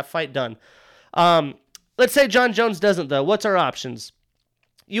is getting that fight done. Let's say John Jones doesn't, though. What's our options?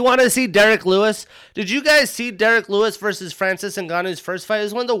 You want to see Derek Lewis? Did you guys see Derek Lewis versus Francis Ngannou's first fight? It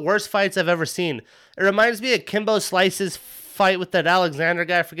was one of the worst fights I've ever seen. It reminds me of Kimbo Slice's fight with that Alexander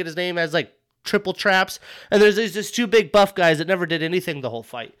guy. I forget his name. Has like triple traps. And there's just two big buff guys that never did anything the whole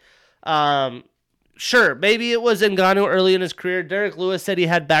fight. Sure, maybe it was Ngannou early in his career. Derek Lewis said he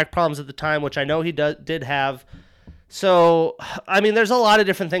had back problems at the time, which I know he did have. So, I mean, there's a lot of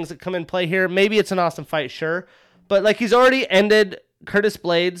different things that come in play here. Maybe it's an awesome fight, sure. But, like, he's already ended Curtis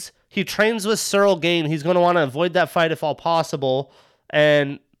Blades. He trains with Cyril Gane. He's going to want to avoid that fight if all possible.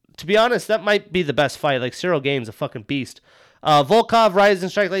 And to be honest, that might be the best fight. Like, Cyril Gane's a fucking beast. Volkov, Rise,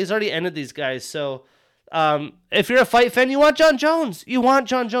 and Strike. Like, he's already ended these guys. So, if you're a fight fan, you want John Jones. You want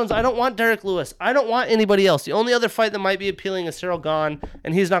John Jones. I don't want Derek Lewis. I don't want anybody else. The only other fight that might be appealing is Cyril Gane,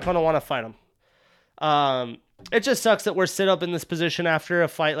 and he's not going to want to fight him. It just sucks that we're sit up in this position after a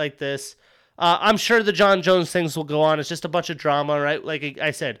fight like this. I'm sure the John Jones things will go on. It's just a bunch of drama, right? Like I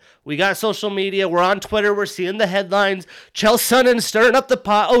said, we got social media. We're on Twitter. We're seeing the headlines. Chael Sonnen stirring up the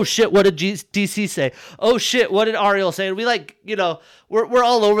pot. Oh, shit, what did DC say? Oh, shit, what did Ariel say? We we're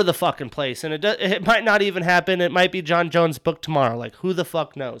all over the fucking place. And it might not even happen. It might be John Jones' book tomorrow. Like, who the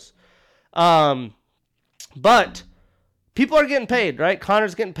fuck knows? But people are getting paid, right?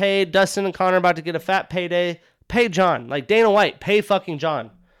 Connor's getting paid. Dustin and Connor about to get a fat payday. Pay John. Like Dana White, pay fucking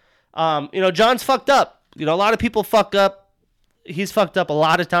John. John's fucked up. A lot of people fuck up. He's fucked up a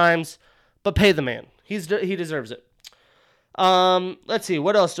lot of times, but pay the man. He deserves it. Let's see.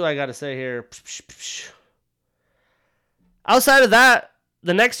 What else do I got to say here? Outside of that,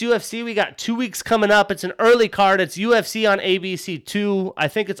 the next UFC, we got 2 weeks coming up. It's an early card. It's UFC on ABC2. I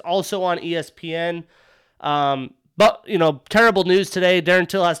think it's also on ESPN. But, terrible news today. Darren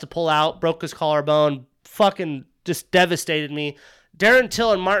Till has to pull out, broke his collarbone. Fucking just devastated me. Darren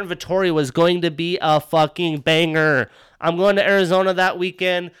Till and Martin Vettori was going to be a fucking banger. I'm going to Arizona that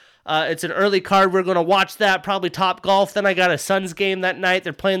weekend. It's an early card. We're going to watch that. Probably Top Golf. Then I got a Suns game that night.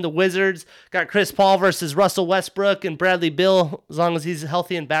 They're playing the Wizards. Got Chris Paul versus Russell Westbrook and Bradley Beal, as long as he's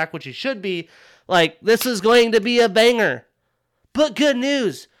healthy and back, which he should be. Like, this is going to be a banger. But good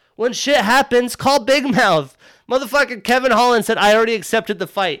news. When shit happens, call Big Mouth. Motherfucking Kevin Holland said, I already accepted the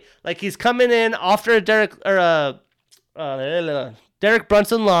fight. Like, he's coming in after Derek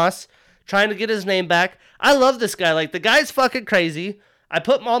Brunson loss, trying to get his name back. I love this guy. Like, the guy's fucking crazy. I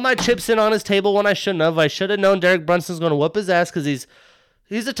put all my chips in on his table when I shouldn't have. I should have known Derek Brunson's going to whoop his ass because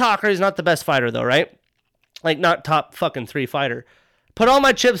he's a talker. He's not the best fighter, though, right? Like, not top fucking 3 fighter. Put all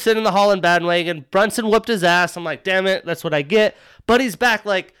my chips in the Holland bandwagon. Brunson whooped his ass. I'm like, damn it, that's what I get. But he's back.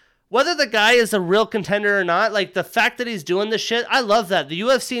 Like, whether the guy is a real contender or not, like, the fact that he's doing this shit, I love that. The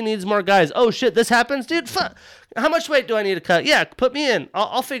UFC needs more guys. Oh, shit, this happens? Dude, how much weight do I need to cut? Yeah, put me in.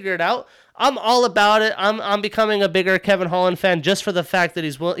 I'll figure it out. I'm all about it. I'm becoming a bigger Kevin Holland fan just for the fact that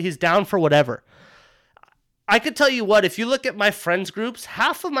he's down for whatever. I could tell you what, if you look at my friends groups,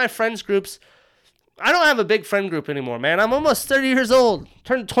 half of my friends groups, I don't have a big friend group anymore, man. I'm almost 30 years old.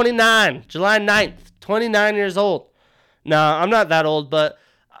 Turned 29, July 9th, 29 years old. No, I'm not that old, but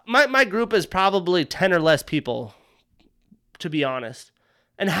my group is probably 10 or less people, to be honest.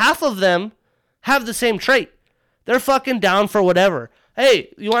 And half of them have the same trait. They're fucking down for whatever.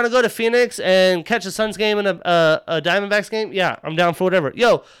 Hey, you want to go to Phoenix and catch a Suns game and a Diamondbacks game? Yeah, I'm down for whatever.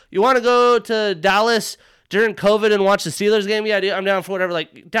 Yo, you want to go to Dallas during COVID and watch the Steelers game? Yeah, dude, I'm down for whatever.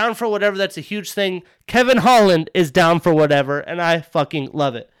 Like, down for whatever, that's a huge thing. Kevin Holland is down for whatever, and I fucking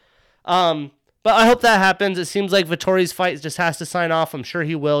love it. But I hope that happens. It seems like Vittori's fight just has to sign off. I'm sure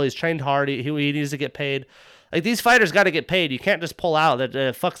he will. He's trained hard. He needs to get paid. Like, these fighters got to get paid. You can't just pull out. That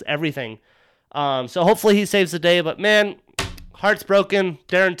fucks everything. So hopefully he saves the day. But, man, heart's broken.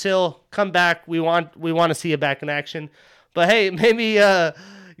 Darren Till, come back. We want to see you back in action. But, hey, maybe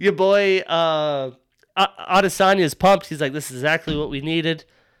your boy Adesanya's pumped. He's like, this is exactly what we needed.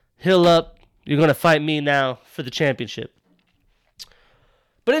 Heal up. You're going to fight me now for the championship.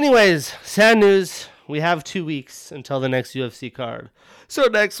 But anyways, sad news. We have 2 weeks until the next UFC card. So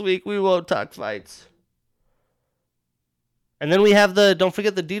next week we won't talk fights. And then we have don't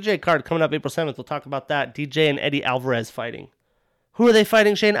forget the DJ card coming up April 7th. We'll talk about that. DJ and Eddie Alvarez fighting. Who are they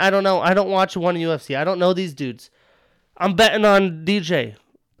fighting, Shane? I don't know. I don't watch one UFC. I don't know these dudes. I'm betting on DJ.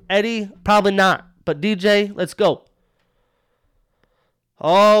 Eddie, probably not. But DJ, let's go.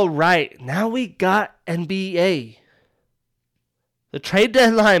 All right. Now we got NBA. The trade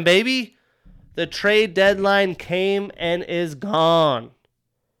deadline, baby. The trade deadline came and is gone.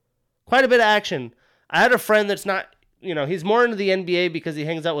 Quite a bit of action. I had a friend that's not, he's more into the NBA because he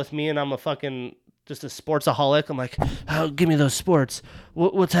hangs out with me and I'm just a sportsaholic. I'm like, oh, give me those sports.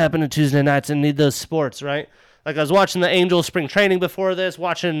 What's happening Tuesday nights? I need those sports, right? Like I was watching the Angels spring training before this,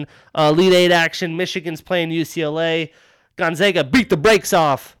 watching Elite 8 action. Michigan's playing UCLA. Gonzaga beat the brakes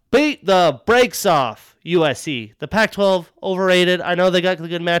off. USC. The Pac-12, overrated. I know they got the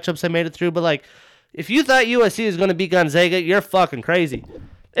good matchups. They made it through. But, if you thought USC is going to beat Gonzaga, you're fucking crazy.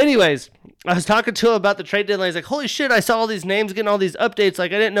 Anyways, I was talking to him about the trade deadline. He's like, holy shit, I saw all these names getting all these updates. I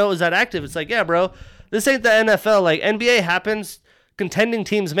didn't know it was that active. It's like, yeah, bro, this ain't the NFL. NBA happens. Contending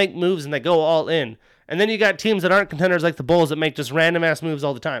teams make moves, and they go all in. And then you got teams that aren't contenders like the Bulls that make just random-ass moves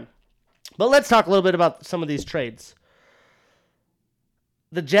all the time. But let's talk a little bit about some of these trades.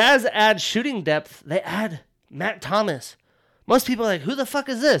 The Jazz add shooting depth. They add Matt Thomas. Most people are like, who the fuck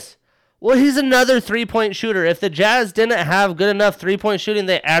is this? Well, he's another three-point shooter. If the Jazz didn't have good enough three-point shooting,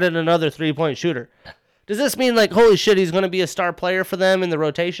 they added another three-point shooter. Does this mean, holy shit, he's going to be a star player for them in the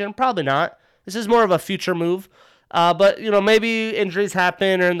rotation? Probably not. This is more of a future move. But, maybe injuries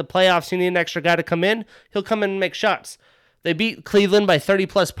happen or in the playoffs you need an extra guy to come in. He'll come in and make shots. They beat Cleveland by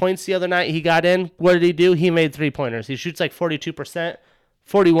 30-plus points the other night. He got in. What did he do? He made three-pointers. He shoots 42%.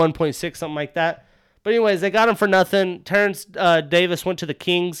 41.6, something like that. But anyways, they got him for nothing. Terrence Davis went to the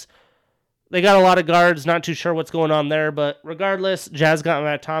Kings. They got a lot of guards. Not too sure what's going on there. But regardless, Jazz got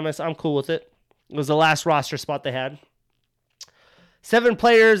Matt Thomas. I'm cool with it. It was the last roster spot they had. 7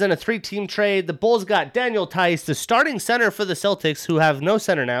 players and a 3-team trade. The Bulls got Daniel Tice, the starting center for the Celtics, who have no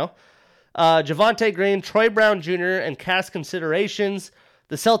center now. Javonte Green, Troy Brown Jr., and cash considerations.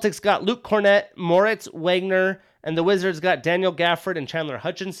 The Celtics got Luke Cornett, Moritz Wagner, and the Wizards got Daniel Gafford and Chandler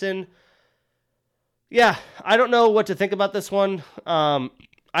Hutchinson. Yeah, I don't know what to think about this one. I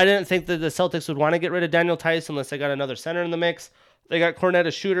didn't think that the Celtics would want to get rid of Daniel Tice unless they got another center in the mix. They got Cornett,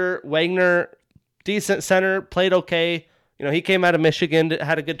 a shooter. Wagner, decent center, played okay. He came out of Michigan,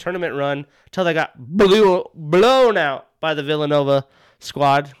 had a good tournament run until they got blown out by the Villanova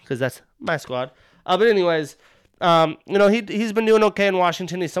squad, because that's my squad. But anyways, he's been doing okay in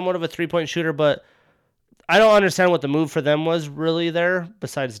Washington. He's somewhat of a three-point shooter, but I don't understand what the move for them was really there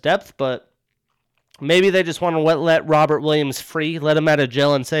besides depth, but maybe they just want to let Robert Williams free, let him out of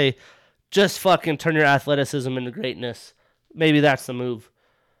jail and say, just fucking turn your athleticism into greatness. Maybe that's the move.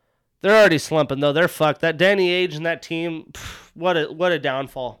 They're already slumping, though. They're fucked. That Danny Ainge and that team, what a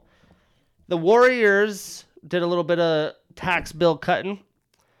downfall. The Warriors did a little bit of tax bill cutting.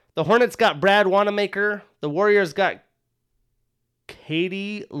 The Hornets got Brad Wanamaker. The Warriors got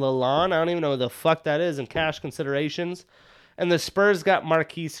Katie Lalonde. I don't even know who the fuck that is in cash considerations. And the Spurs got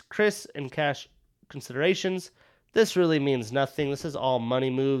Marquise Chris in cash considerations. This really means nothing. This is all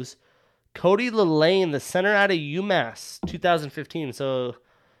money moves. Cody Lillane, the center out of UMass, 2015. So,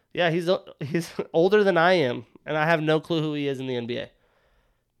 yeah, he's older than I am, and I have no clue who he is in the NBA.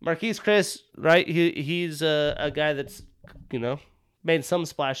 Marquise Chris, right? He's a guy that's, made some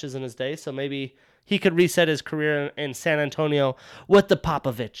splashes in his day, so maybe he could reset his career in San Antonio with the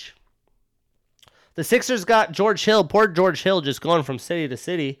Popovich. The Sixers got George Hill. Poor George Hill just going from city to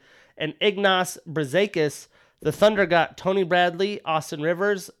city. And Ignas Brazakis. The Thunder got Tony Bradley, Austin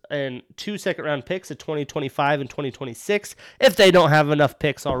Rivers, and 2 second-round picks in 2025 and 2026, if they don't have enough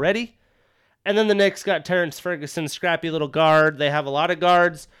picks already. And then the Knicks got Terrence Ferguson, scrappy little guard. They have a lot of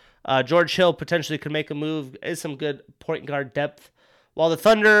guards. George Hill potentially could make a move. Is some good point guard depth. While the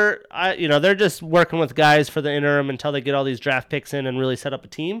Thunder, they're just working with guys for the interim until they get all these draft picks in and really set up a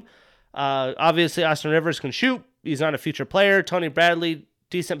team. Obviously, Austin Rivers can shoot. He's not a future player. Tony Bradley,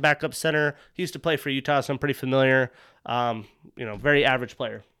 decent backup center. He used to play for Utah, so I'm pretty familiar. Very average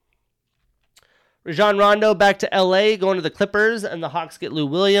player. Rajon Rondo back to LA, going to the Clippers, and the Hawks get Lou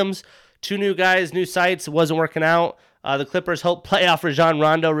Williams. 2 new guys, new sites. It wasn't working out. The Clippers hope playoff Rajon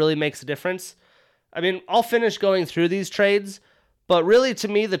Rondo really makes a difference. I'll finish going through these trades, but really, to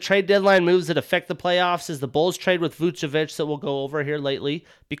me, the trade deadline moves that affect the playoffs is the Bulls trade with Vucevic that we'll go over here lately,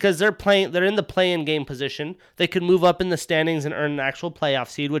 because they're in the play-in game position. They could move up in the standings and earn an actual playoff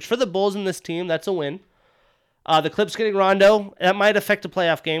seed, which for the Bulls in this team, that's a win. The Clips getting Rondo. That might affect a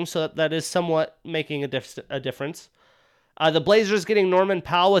playoff game, so that is somewhat making a difference. The Blazers getting Norman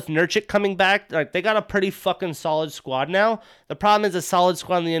Powell with Nurkic coming back. Like, they got a pretty fucking solid squad now. The problem is a solid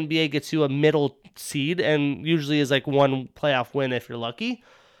squad in the NBA gets you a middle seed and usually is like one playoff win if you're lucky.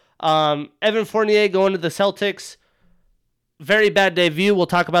 Evan Fournier going to the Celtics. Very bad debut. We'll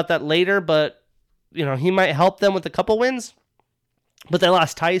talk about that later, but he might help them with a couple wins. But they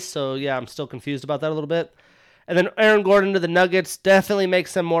lost Tice, so yeah, I'm still confused about that a little bit. And then Aaron Gordon to the Nuggets definitely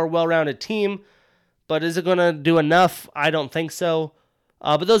makes them a more well-rounded team. But is it going to do enough? I don't think so.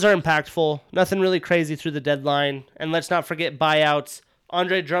 But those are impactful. Nothing really crazy through the deadline. And let's not forget buyouts.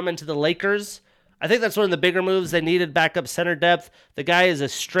 Andre Drummond to the Lakers. I think that's one of the bigger moves. They needed backup center depth. The guy is a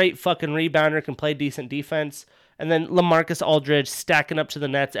straight fucking rebounder, can play decent defense. And then LaMarcus Aldridge stacking up to the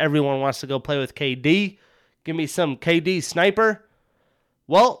Nets. Everyone wants to go play with KD. Give me some KD sniper.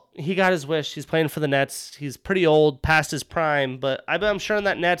 Well, he got his wish. He's playing for the Nets. He's pretty old, past his prime, but I'm sure in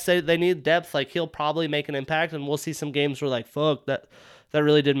that Nets, they need depth. Like, he'll probably make an impact, and we'll see some games where, like, fuck, that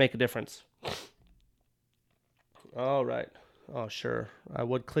really did make a difference. All right. Oh, sure. I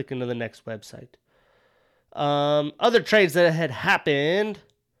would click into the next website. Other trades that had happened.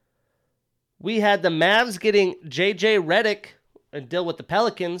 We had the Mavs getting J.J. Redick and deal with the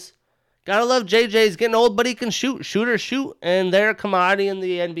Pelicans. Gotta love JJ. He's getting old, but he can shoot. Shoot. And they're a commodity in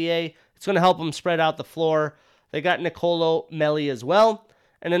the NBA. It's going to help them spread out the floor. They got Nicolo Melli as well.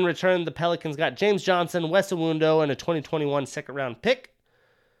 And in return, the Pelicans got James Johnson, Wes Iwundo, and a 2021 second-round pick.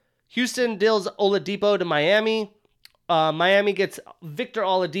 Houston deals Oladipo to Miami. Miami gets Victor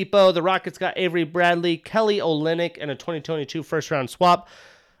Oladipo. The Rockets got Avery Bradley, Kelly Olynyk, and a 2022 first-round swap.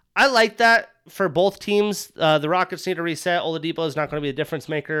 I like that for both teams. The Rockets need to reset. Oladipo is not going to be a difference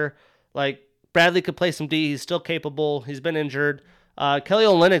maker. Like, Bradley could play some D. He's still capable. He's been injured. Kelly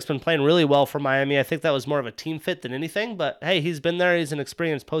Olynyk's been playing really well for Miami. I think that was more of a team fit than anything. But, hey, he's been there. He's an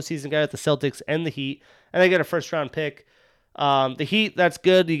experienced postseason guy with the Celtics and the Heat. And they get a first-round pick. The Heat, that's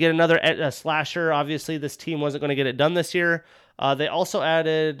good. You get another slasher. Obviously, this team wasn't going to get it done this year. They also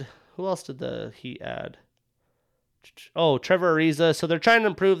added... Who else did the Heat add? Oh, Trevor Ariza. So they're trying to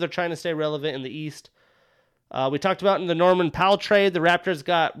improve. They're trying to stay relevant in the East. We talked about in the Norman Powell trade, the Raptors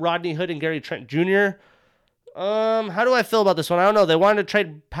got Rodney Hood and Gary Trent Jr. How do I feel about this one? I don't know. They wanted to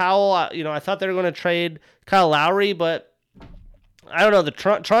trade Powell. I thought they were going to trade Kyle Lowry, but I don't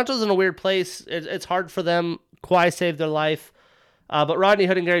know. Toronto's in a weird place. It's hard for them. Kawhi saved their life. But Rodney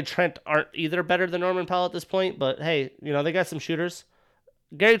Hood and Gary Trent aren't either better than Norman Powell at this point. But, hey, they got some shooters.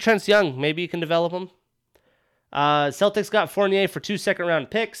 Gary Trent's young. Maybe you can develop him. Celtics got Fournier for 2 second-round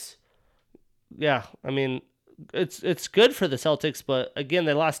picks. Yeah, I mean... It's good for the Celtics, but again,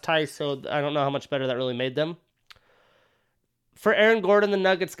 they lost Tice, so I don't know how much better that really made them. For Aaron Gordon, the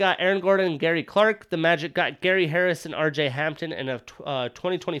Nuggets got Aaron Gordon and Gary Clark. The Magic got Gary Harris and RJ Hampton and a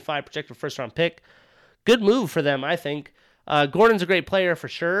 2025 projected first-round pick. Good move for them, I think. Gordon's a great player for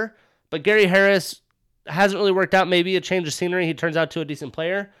sure, but Gary Harris hasn't really worked out. Maybe a change of scenery. He turns out to a decent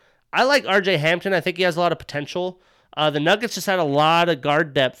player. I like RJ Hampton. I think he has a lot of potential. The Nuggets just had a lot of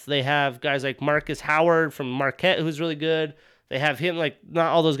guard depth. They have guys like Marcus Howard from Marquette, who's really good. They have him, not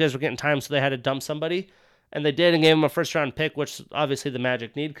all those guys were getting time, so they had to dump somebody. And they did and gave him a first-round pick, which obviously the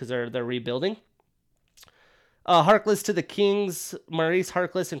Magic need because they're rebuilding. Harkless to the Kings, Maurice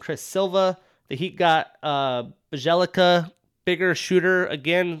Harkless and Chris Silva. The Heat got Bjelica, bigger shooter.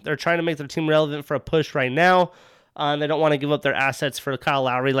 Again, they're trying to make their team relevant for a push right now. And they don't want to give up their assets for Kyle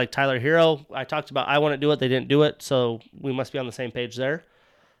Lowry like Tyler Hero. I talked about I want to do it. They didn't do it, so we must be on the same page there.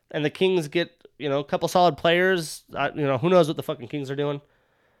 And the Kings get, a couple solid players. Who knows what the fucking Kings are doing.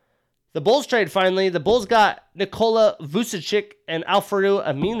 The Bulls trade, finally. The Bulls got Nikola Vucevic and Al-Farouq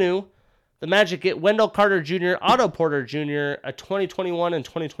Aminu. The Magic get Wendell Carter Jr., Otto Porter Jr., a 2021 and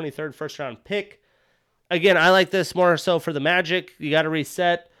 2023 first-round pick. Again, I like this more so for the Magic. You got to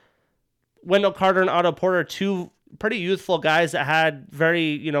reset. Wendell Carter and Otto Porter, two pretty youthful guys that had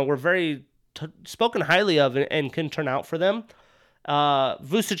were very spoken highly of and can turn out for them.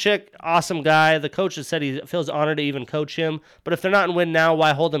 Vucevic, awesome guy. The coach has said he feels honored to even coach him. But if they're not in win now,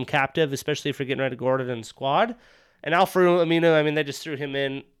 why hold them captive, especially if you're getting rid of Gordon and squad? And Al-Farouq Aminu, they just threw him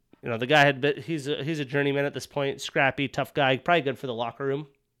in. The guy he's a journeyman at this point. Scrappy, tough guy. Probably good for the locker room.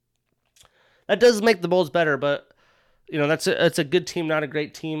 That does make the Bulls better, but that's a good team, not a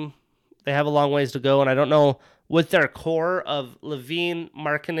great team. They have a long ways to go, and I don't know with their core of Levine,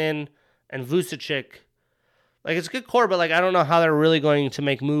 Markkanen, and Vucevic. It's a good core, but I don't know how they're really going to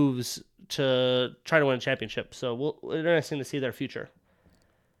make moves to try to win a championship. So it's interesting to see their future.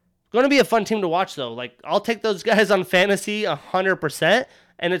 Going to be a fun team to watch, though. I'll take those guys on fantasy 100%,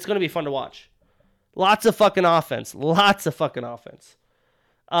 and it's going to be fun to watch. Lots of fucking offense. The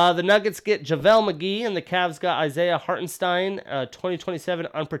Nuggets get JaVale McGee, and the Cavs got Isaiah Hartenstein, 2027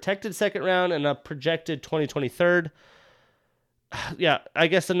 unprotected second round, and a projected 2023. Yeah, I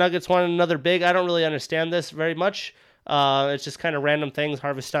guess the Nuggets wanted another big. I don't really understand this very much. It's just kind of random things.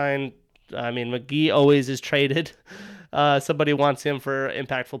 Hartenstein, McGee always is traded. Somebody wants him for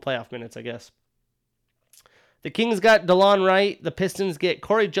impactful playoff minutes, I guess. The Kings got DeLon Wright. The Pistons get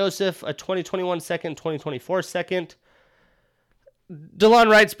Corey Joseph, a 2021 second, 2024 second. DeLon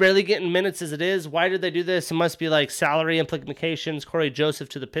Wright's barely getting minutes as it is. Why did they do this? It must be like salary implications. Corey Joseph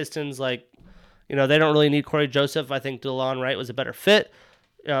to the Pistons, they don't really need Corey Joseph. I think DeLon Wright was a better fit.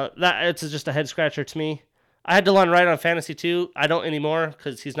 It's just a head scratcher to me. I had DeLon Wright on fantasy too. I don't anymore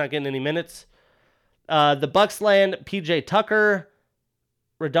because he's not getting any minutes. The Bucks land PJ Tucker,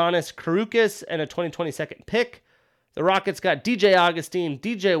 Rodions Kurucs, and a 2022 pick. The Rockets got DJ Augustine,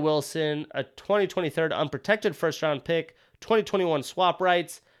 DJ Wilson, a 2023 unprotected first-round pick, 2021 swap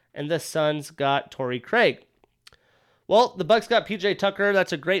rights, and the Suns got Torrey Craig. Well, the Bucks got PJ Tucker.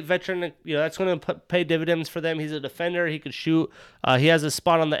 That's a great veteran. That's going to pay dividends for them. He's a defender. He could shoot. He has a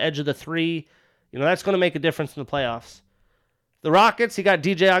spot on the edge of the three. That's going to make a difference in the playoffs. The Rockets, he got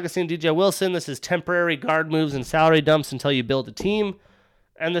DJ Augustine, DJ Wilson. This is temporary guard moves and salary dumps until you build a team.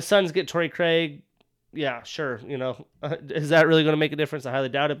 And the Suns get Torrey Craig. Yeah, sure. Is that really going to make a difference? I highly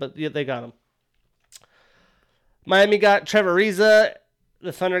doubt it, but yeah, they got him. Miami got Trevor Ariza.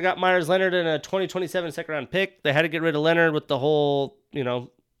 The Thunder got Myers Leonard in a 2027 second-round pick. They had to get rid of Leonard with the whole,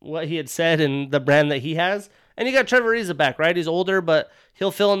 what he had said and the brand that he has. And you got Trevor Ariza back, right? He's older, but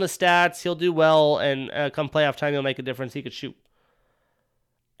he'll fill in the stats. He'll do well, and come playoff time, he'll make a difference. He could shoot.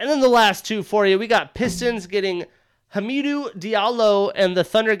 And then the last two for you. We got Pistons getting Hamidou Diallo and the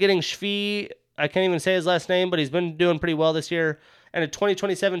Thunder getting Shvi. I can't even say his last name, but he's been doing pretty well this year. And a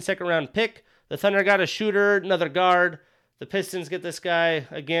 2027 second-round pick. The Thunder got a shooter, another guard. The Pistons get this guy.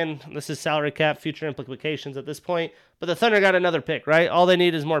 Again, this is salary cap, future implications at this point. But the Thunder got another pick, right? All they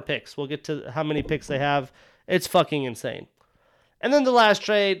need is more picks. We'll get to how many picks they have. It's fucking insane. And then the last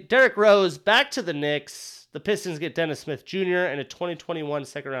trade, Derrick Rose back to the Knicks. The Pistons get Dennis Smith Jr. and a 2021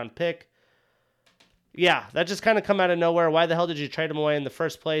 second-round pick. Yeah, that just kind of come out of nowhere. Why the hell did you trade him away in the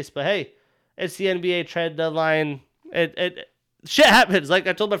first place? But hey, it's the NBA trade deadline. Shit happens. Like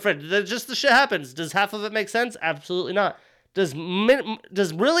I told my friend, just the shit happens. Does half of it make sense? Absolutely not. Does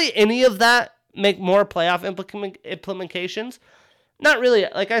really any of that make more playoff implications? Not really.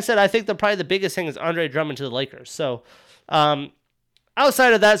 Like I said, I think probably the biggest thing is Andre Drummond to the Lakers. So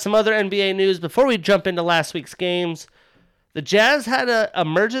outside of that, some other NBA news. Before we jump into last week's games, the Jazz had an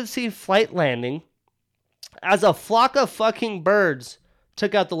emergency flight landing as a flock of fucking birds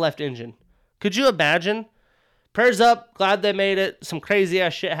took out the left engine. Could you imagine? Prayers up. Glad they made it. Some crazy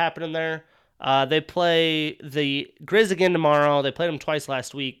ass shit happening there. They play the Grizz again tomorrow. They played them twice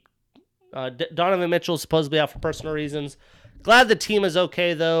last week. Donovan Mitchell is supposedly out for personal reasons. Glad the team is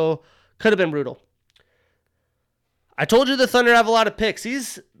okay, though. Could have been brutal. I told you the Thunder have a lot of picks.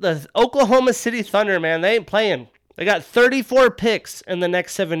 The Oklahoma City Thunder, man, they ain't playing. They got 34 picks in the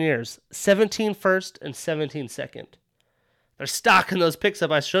next 7 years. 17 first and 17 second. They're stocking those picks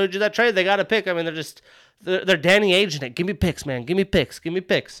up. I showed you that trade. They got a pick. I mean, they're Danny Aging it. Give me picks, man. Give me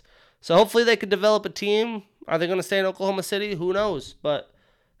picks. So hopefully they can develop a team. Are they going to stay in Oklahoma City? Who knows? But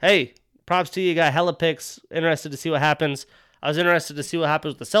hey, props to you. You got hella picks. Interested to see what happens. I was interested to see what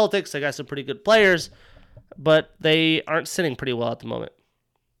happens with the Celtics. They got some pretty good players, but they aren't sitting pretty well at the moment.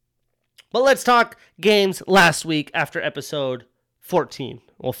 But let's talk games last week after episode 14.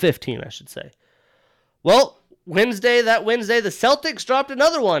 Well, 15, I should say. Well, Wednesday, the Celtics dropped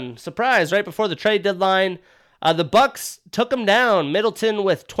another one. Surprise, right before the trade deadline. The Bucks took them down. Middleton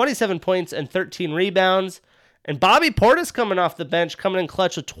with 27 points and 13 rebounds. And Bobby Portis coming off the bench, coming in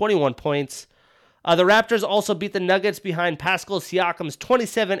clutch with 21 points. The Raptors also beat the Nuggets behind Pascal Siakam's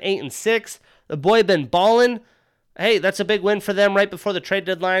 27-8-6. The boy been balling. Hey, that's a big win for them right before the trade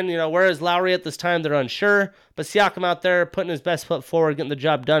deadline. Whereas Lowry at this time, they're unsure. But Siakam out there putting his best foot forward, getting the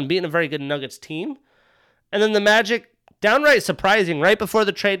job done, beating a very good Nuggets team. And then the Magic, downright surprising. Right before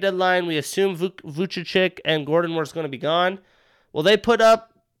the trade deadline, we assumed Vucevic and Gordon were going to be gone. Well, they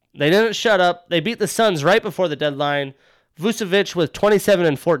didn't shut up. They beat the Suns right before the deadline. Vucevic with 27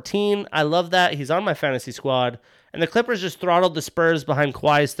 and 14. I love that. He's on my fantasy squad. And the Clippers just throttled the Spurs behind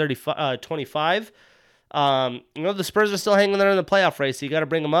Kawhi's 25. The Spurs are still hanging there in the playoff race, so you got to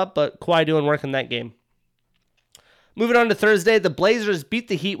bring them up, but Kawhi doing work in that game. Moving on to Thursday, the Blazers beat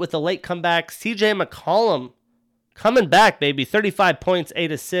the Heat with a late comeback. CJ McCollum coming back, baby. 35 points,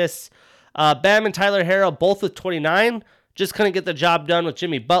 8 assists. Bam and Tyler Herro both with 29. Just couldn't get the job done with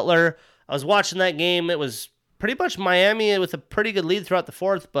Jimmy Butler. I was watching that game. It was pretty much Miami with a pretty good lead throughout the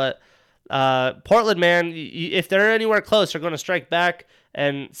fourth, but Portland, man, if they're anywhere close, they're going to strike back,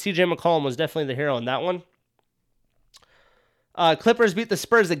 and CJ McCollum was definitely the hero in that one. Clippers beat the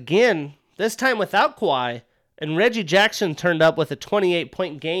Spurs again, this time without Kawhi, and Reggie Jackson turned up with a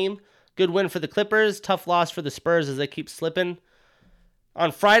 28-point game. Good win for the Clippers, tough loss for the Spurs as they keep slipping.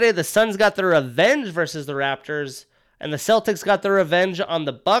 On Friday, the Suns got their revenge versus the Raptors, and the Celtics got their revenge on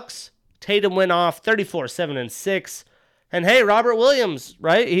the Bucks. Tatum went off 34-7-6. And hey, Robert Williams,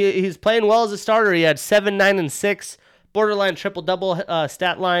 right? He's playing well as a starter. He had 7, 9, and 6, borderline triple-double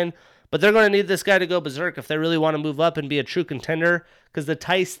stat line. But they're going to need this guy to go berserk if they really want to move up and be a true contender, because the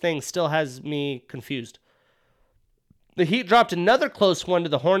Tice thing still has me confused. The Heat dropped another close one to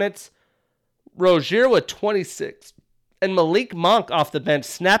the Hornets. Rozier with 26. And Malik Monk off the bench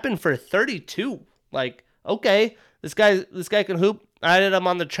snapping for 32. Like, okay, this guy can hoop. I added him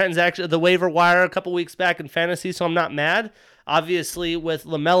on the waiver wire a couple weeks back in fantasy, so I'm not mad. Obviously, with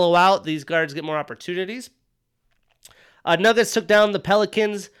LaMelo out, these guards get more opportunities. Nuggets took down the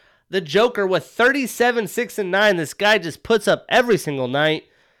Pelicans. The Joker with 37, 6, and 9. This guy just puts up every single night.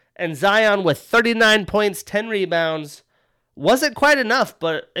 And Zion with 39 points, 10 rebounds. Wasn't quite enough,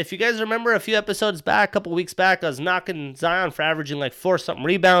 but if you guys remember a few episodes back, a couple weeks back, I was knocking Zion for averaging like 4-something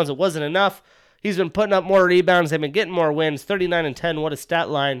rebounds. It wasn't enough. He's been putting up more rebounds. They've been getting more wins. 39 and 10. What a stat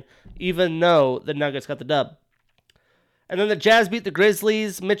line, even though the Nuggets got the dub. And then the Jazz beat the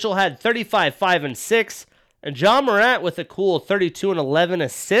Grizzlies. Mitchell had 35, 5, and 6. And John Morant with a cool 32 and 11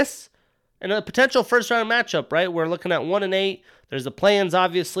 assists. And a potential first-round matchup, right? We're looking at 1 and 8. There's the play-ins,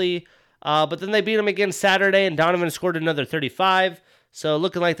 obviously. But then they beat him again Saturday, and Donovan scored another 35. So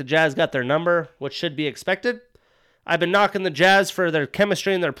looking like the Jazz got their number, which should be expected. I've been knocking the Jazz for their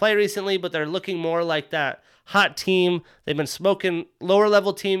chemistry and their play recently, but they're looking more like that hot team. They've been smoking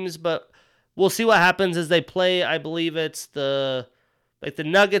lower-level teams, but we'll see what happens as they play. I believe it's the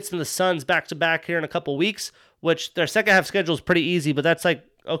Nuggets and the Suns back-to-back here in a couple weeks, which their second-half schedule is pretty easy, but that's like,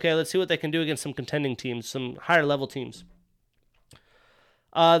 okay, let's see what they can do against some contending teams, some higher-level teams.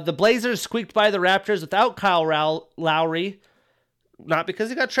 The Blazers squeaked by the Raptors without Kyle Lowry. Not because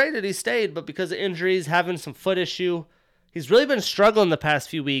he got traded, he stayed, but because of injuries, having some foot issue. He's really been struggling the past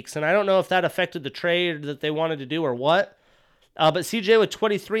few weeks, and I don't know if that affected the trade that they wanted to do or what. But CJ with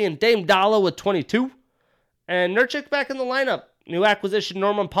 23 and Dame Dalla with 22. And Nurkic back in the lineup. New acquisition,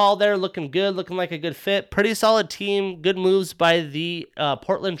 Norman Paul there, looking good, looking like a good fit. Pretty solid team, good moves by the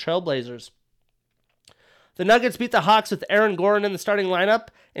Portland Trailblazers. The Nuggets beat the Hawks with Aaron Gordon in the starting lineup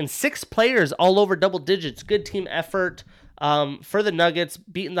and 6 players all over double digits. Good team effort for the Nuggets,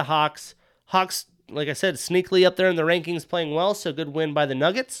 beating the Hawks. Hawks, like I said, sneakily up there in the rankings, playing well, so good win by the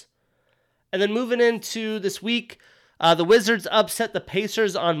Nuggets. And then moving into this week, the Wizards upset the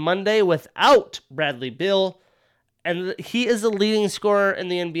Pacers on Monday without Bradley Beal, and he is the leading scorer in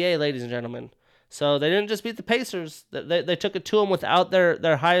the NBA, ladies and gentlemen. So they didn't just beat the Pacers. They took it to them without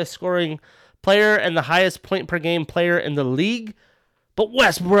their highest scoring player and the highest point per game player in the league. But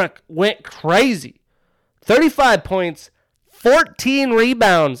Westbrook went crazy. 35 points, 14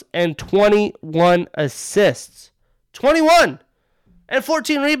 rebounds, and 21 assists. 21 and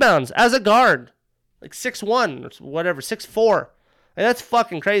 14 rebounds as a guard. Like 6'1", or whatever, 6'4". And that's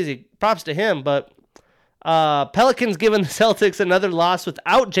fucking crazy. Props to him, but Pelicans giving the Celtics another loss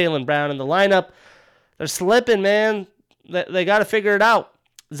without Jaylen Brown in the lineup. They're slipping, man. They got to figure it out.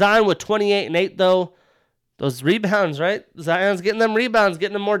 Zion with 28 and 8, though. Those rebounds, right? Zion's getting them rebounds,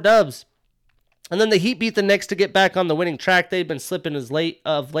 getting them more dubs. And then the Heat beat the Knicks to get back on the winning track. They've been slipping of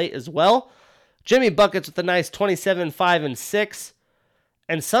late as well. Jimmy Buckets with a nice 27, 5, and 6.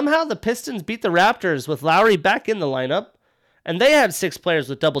 And somehow the Pistons beat the Raptors with Lowry back in the lineup. And they had 6 players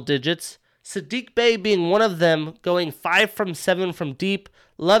with double digits. Sadiq Bey being one of them, going 5 from 7 from deep.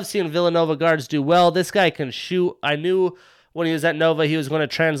 Love seeing Villanova guards do well. This guy can shoot. I knew when he was at Nova he was going to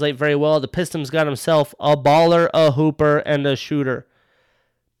translate very well. The Pistons got himself a baller, a hooper, and a shooter.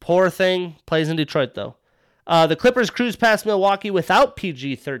 Poor thing. Plays in Detroit, though. The Clippers cruise past Milwaukee without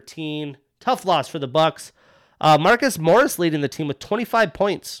PG-13. Tough loss for the Bucks. Marcus Morris leading the team with 25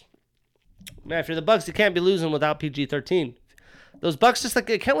 points. Man, if you're the Bucks, you can't be losing without PG-13. Those Bucks just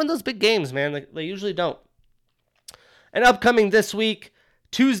they can't win those big games, man. They usually don't. And upcoming this week,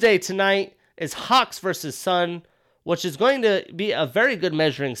 Tuesday tonight, is Hawks versus Sun, which is going to be a very good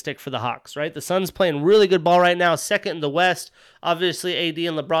measuring stick for the Hawks, right? The Suns playing really good ball right now, second in the West. Obviously, AD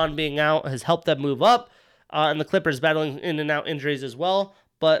and LeBron being out has helped them move up, and the Clippers battling in and out injuries as well.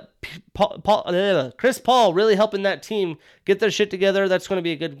 But Chris Paul really helping that team get their shit together. That's going to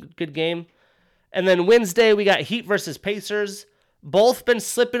be a good game. And then Wednesday, we got Heat versus Pacers. Both been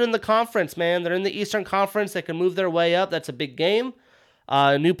slipping in the conference, man. They're in the Eastern Conference. They can move their way up. That's a big game.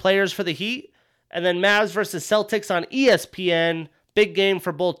 New players for the Heat. And then Mavs versus Celtics on ESPN. Big game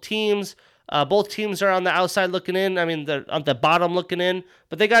for both teams. Both teams are on the outside looking in. I mean, they're on the bottom looking in.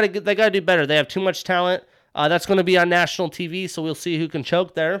 But they gotta do better. They have too much talent. That's going to be on national TV, so we'll see who can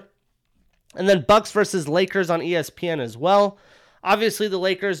choke there. And then Bucks versus Lakers on ESPN as well. Obviously, the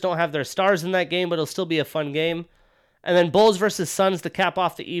Lakers don't have their stars in that game, but it'll still be a fun game. And then Bulls versus Suns to cap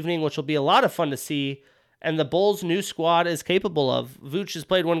off the evening, which will be a lot of fun to see. And the Bulls' new squad is capable of. Vooch has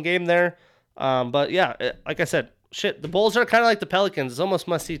played one game there. But yeah, like I said, the Bulls are kind of like the Pelicans. It's almost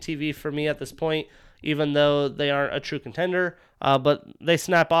must-see TV for me at this point, even though they aren't a true contender. But they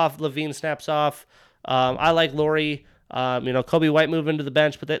snap off. Levine snaps off. I like Laurie. Kobe White moving to the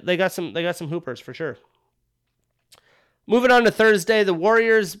bench, but they got some hoopers for sure. Moving on to Thursday, the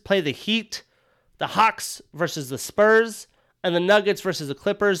Warriors play the Heat. The Hawks versus the Spurs, and the Nuggets versus the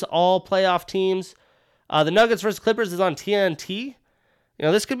Clippers, all playoff teams. The Nuggets versus Clippers is on TNT.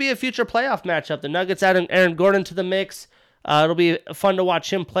 This could be a future playoff matchup. The Nuggets adding Aaron Gordon to the mix. It'll be fun to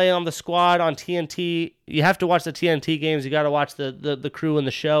watch him play on the squad on TNT. You have to watch the TNT games. You got to watch the crew in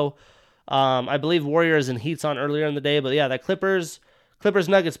the show. I believe Warriors and Heat's on earlier in the day, but yeah, that Clippers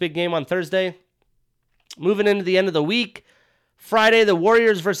Nuggets big game on Thursday. Moving into the end of the week. Friday, the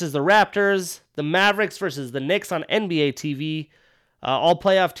Warriors versus the Raptors, the Mavericks versus the Knicks on NBA TV, all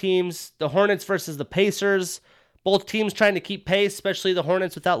playoff teams, the Hornets versus the Pacers, both teams trying to keep pace, especially the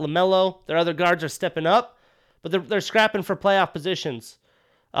Hornets without LaMelo. Their other guards are stepping up, but they're scrapping for playoff positions.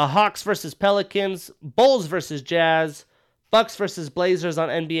 Hawks versus Pelicans, Bulls versus Jazz, Bucks versus Blazers on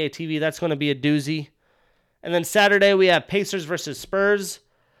NBA TV. That's going to be a doozy. And then Saturday, we have Pacers versus Spurs.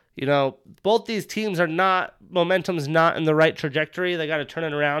 Both these teams momentum's not in the right trajectory. They got to turn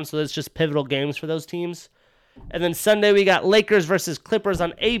it around, so it's just pivotal games for those teams. And then Sunday, we got Lakers versus Clippers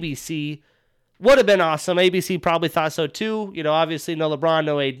on ABC. Would have been awesome. ABC probably thought so too. Obviously no LeBron,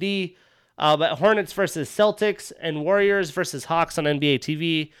 no AD. But Hornets versus Celtics and Warriors versus Hawks on NBA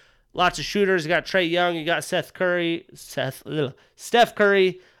TV. Lots of shooters. You got Trae Young. You got Steph Curry. That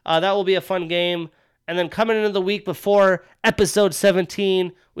will be a fun game. And then coming into the week before episode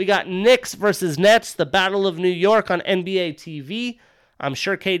 17, we got Knicks versus Nets, the Battle of New York on NBA TV. I'm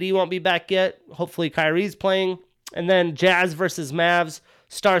sure KD won't be back yet. Hopefully Kyrie's playing. And then Jazz versus Mavs,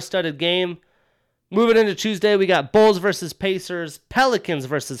 star-studded game. Moving into Tuesday, we got Bulls versus Pacers, Pelicans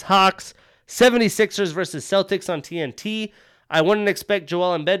versus Hawks, 76ers versus Celtics on TNT. I wouldn't expect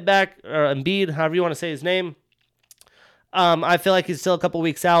Joel Embiid back, or Embiid, however you want to say his name. I feel like he's still a couple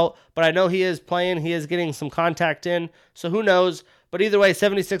weeks out, but I know he is playing. He is getting some contact in, so who knows? But either way,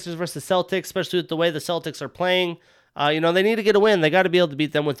 76ers versus Celtics, especially with the way the Celtics are playing. They need to get a win. They got to be able to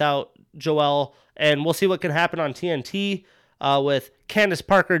beat them without Joel, and we'll see what can happen on TNT with Candace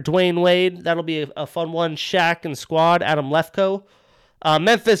Parker, Dwayne Wade. That'll be a fun one. Shaq and squad, Adam Lefko.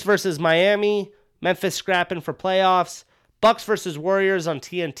 Memphis versus Miami. Memphis scrapping for playoffs. Bucks versus Warriors on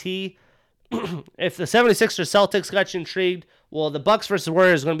TNT. If the 76ers Celtics got you intrigued, well, the Bucks versus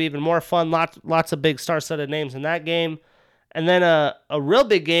Warriors is going to be even more fun. Lots of big star-studded names in that game. And then a real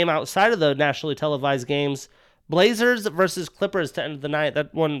big game outside of the nationally televised games, Blazers versus Clippers to end the night.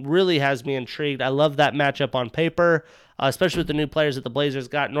 That one really has me intrigued. I love that matchup on paper, especially with the new players that the Blazers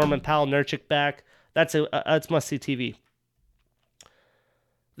got. Norman Powell, Nurkic back. That's must-see TV.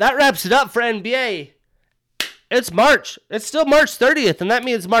 That wraps it up for NBA. It's March. It's still March 30th, and that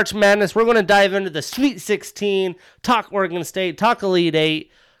means March Madness. We're going to dive into the Sweet 16, talk Oregon State, talk Elite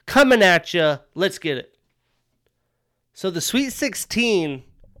 8, coming at you. Let's get it. So the Sweet 16,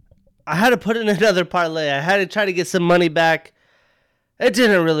 I had to put in another parlay. I had to try to get some money back. It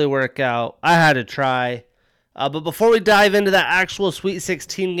didn't really work out. I had to try. But before we dive into that actual Sweet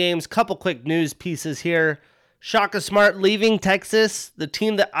 16 games, couple quick news pieces here. Shaka Smart leaving Texas, the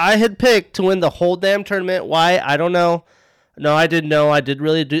team that I had picked to win the whole damn tournament. Why? I don't know. No, I did know. I did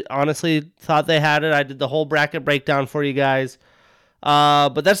really honestly thought they had it. I did the whole bracket breakdown for you guys.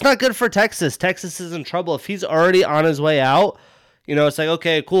 But that's not good for Texas. Texas is in trouble. If he's already on his way out, it's like,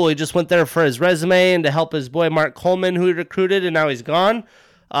 okay, cool. He just went there for his resume and to help his boy Mark Coleman, who he recruited, and now he's gone.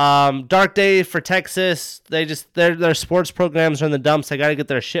 Dark day for Texas. Their sports programs are in the dumps. They got to get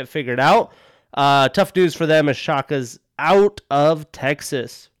their shit figured out. Tough news for them as Shaka's out of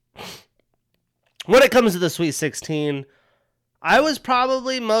Texas. When it comes to the Sweet 16, I was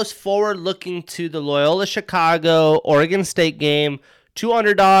probably most forward looking to the Loyola Chicago Oregon State game. Two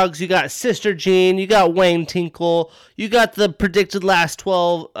underdogs. You got Sister Jean. You got Wayne Tinkle. You got the predicted last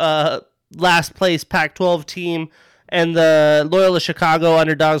place Pac-12 team and the Loyola Chicago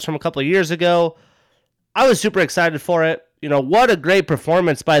underdogs from a couple of years ago. I was super excited for it. what a great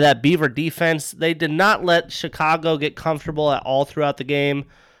performance by that Beaver defense. They did not let Chicago get comfortable at all throughout the game,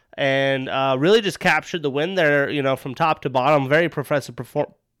 and really just captured the win there, from top to bottom. Very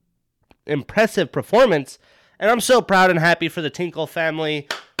impressive performance, and I'm so proud and happy for the Tinkle family.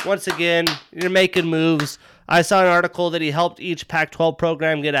 Once again, you're making moves. I saw an article that he helped each Pac-12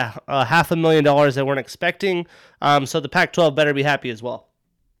 program get a $500,000 they weren't expecting, so the Pac-12 better be happy as well.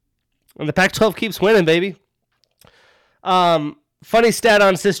 And the Pac-12 keeps winning, baby. Funny stat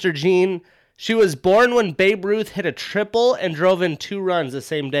on Sister Jean. She was born when Babe Ruth hit a triple and drove in 2 runs the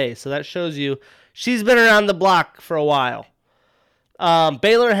same day. So that shows you she's been around the block for a while.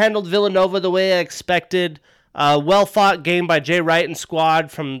 Baylor handled Villanova the way I expected. Well-fought game by Jay Wright and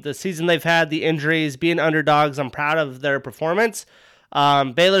squad from the season they've had, the injuries, being underdogs. I'm proud of their performance.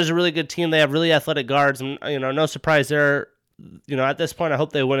 Baylor's a really good team. They have really athletic guards, and no surprise there. At this point, I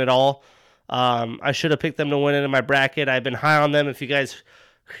hope they win it all. I should have picked them to win it in my bracket. I've been high on them. If you guys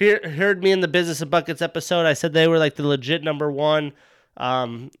heard me in the Business of Buckets episode, I said they were like the legit number one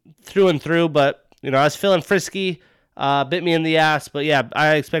through and through. But, I was feeling frisky, bit me in the ass. But, yeah,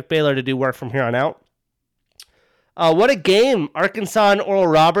 I expect Baylor to do work from here on out. What a game Arkansas and Oral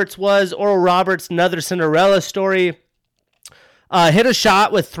Roberts was. Oral Roberts, another Cinderella story. Hit a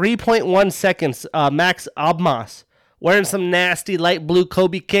shot with 3.1 seconds. Max Abmas. Wearing some nasty light blue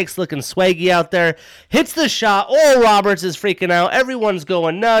Kobe kicks, looking swaggy out there. Hits the shot. Oral Roberts is freaking out. Everyone's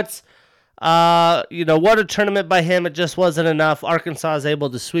going nuts. What a tournament by him. It just wasn't enough. Arkansas is able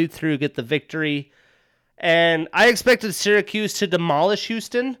to sweep through, get the victory. And I expected Syracuse to demolish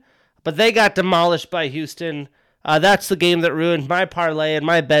Houston, but they got demolished by Houston. That's the game that ruined my parlay and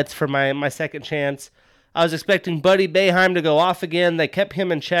my bets for my second chance. I was expecting Buddy Boeheim to go off again. They kept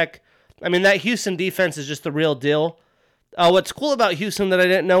him in check. I mean, that Houston defense is just the real deal. What's cool about Houston that I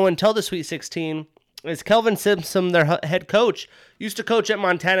didn't know until the Sweet 16 is Kelvin Simpson, their head coach, used to coach at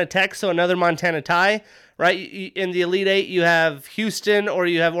Montana Tech, so another Montana tie, right? In the Elite Eight, you have Houston or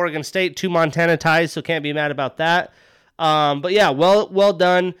you have Oregon State, 2 Montana ties, so can't be mad about that. But yeah, well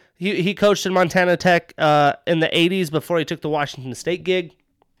done. He coached in Montana Tech in the 80s before he took the Washington State gig.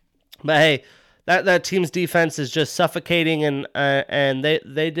 But hey, that team's defense is just suffocating, and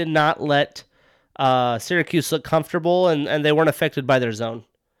they did not let Syracuse look comfortable, and they weren't affected by their zone.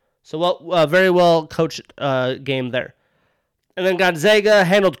 So very well coached game there. And then Gonzaga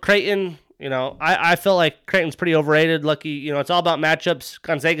handled Creighton. I felt like Creighton's pretty overrated. Lucky, it's all about matchups.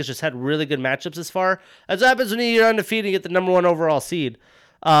 Gonzaga's just had really good matchups this far. That's what happens when you're undefeated and get the number 1 overall seed.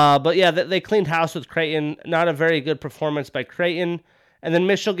 But yeah, they cleaned house with Creighton. Not a very good performance by Creighton. And then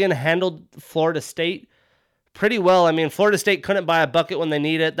Michigan handled Florida State pretty well. I mean, Florida State couldn't buy a bucket when they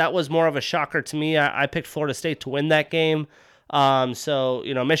need it. That was more of a shocker to me. I picked Florida State to win that game. So,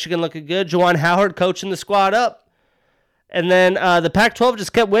 Michigan looking good. Juwan Howard coaching the squad up. And then the Pac-12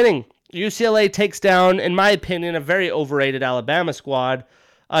 just kept winning. UCLA takes down, in my opinion, a very overrated Alabama squad.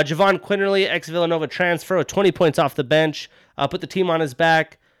 Javon Quinterly, ex-Villanova transfer, with 20 points off the bench, put the team on his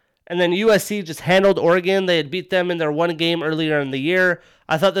back. And then USC just handled Oregon. They had beat them in their one game earlier in the year.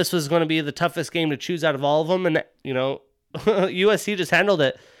 I thought this was going to be the toughest game to choose out of all of them. And, USC just handled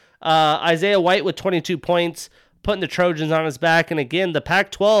it. Isaiah White with 22 points, putting the Trojans on his back. And again, the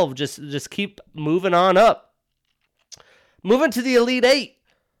Pac-12 just keep moving on up. Moving to the Elite Eight.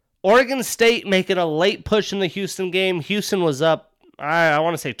 Oregon State making a late push in the Houston game. Houston was up, I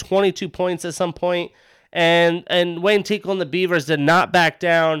want to say 22 points at some point. And Wayne Tinkle and the Beavers did not back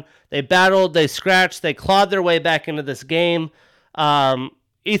down. They battled, they scratched, they clawed their way back into this game.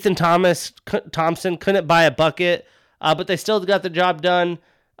 Ethan Thompson couldn't buy a bucket, but they still got the job done.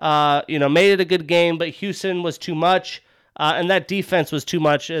 Made it a good game, but Houston was too much, and that defense was too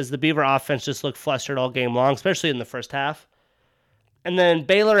much as the Beaver offense just looked flustered all game long, especially in the first half. And then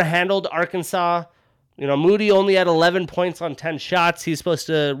Baylor handled Arkansas. Moody only had 11 points on 10 shots. He's supposed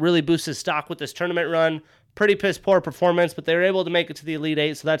to really boost his stock with this tournament run. Pretty piss-poor performance, but they were able to make it to the Elite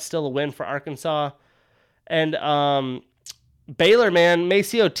Eight, so that's still a win for Arkansas. And Baylor, man,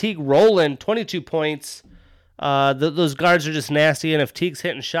 Maceo Teague rolling, 22 points. Those guards are just nasty, and if Teague's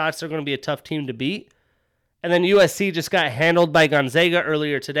hitting shots, they're going to be a tough team to beat. And then USC just got handled by Gonzaga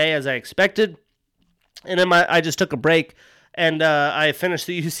earlier today, as I expected. And then I just took a break. And I finished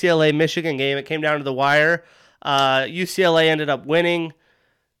the UCLA-Michigan game. It came down to the wire. UCLA ended up winning.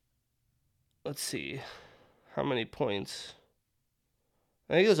 Let's see. How many points?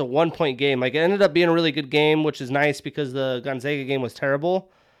 I think it was a 1-point game. It ended up being a really good game, which is nice because the Gonzaga game was terrible.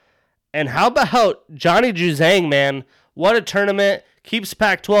 And how about Johnny Juzang, man? What a tournament. Keeps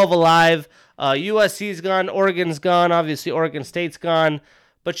Pac-12 alive. USC's gone. Oregon's gone. Obviously, Oregon State's gone.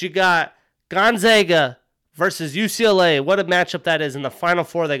 But you got Gonzaga versus UCLA. What a matchup that is in the Final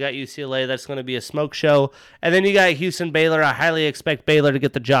Four. They got UCLA. That's going to be a smoke show. And then you got Houston, Baylor. I highly expect Baylor to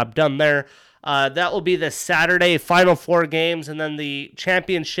get the job done there. That will be the Saturday Final Four games, and then the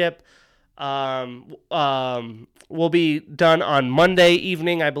championship will be done on Monday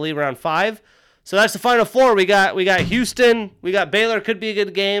evening, I believe, around 5. So that's the Final Four. We got Houston. We got Baylor. Could be a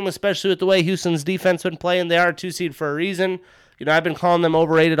good game, especially with the way Houston's defense been playing. They are a 2 seed for a reason. I've been calling them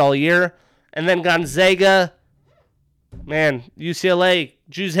overrated all year. And then Gonzaga. Man, UCLA,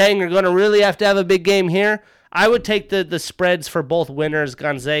 Juzhang are going to really have to have a big game here. I would take the spreads for both winners,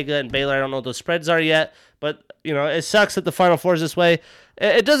 Gonzaga and Baylor. I don't know what those spreads are yet, but it sucks that the Final Four is this way.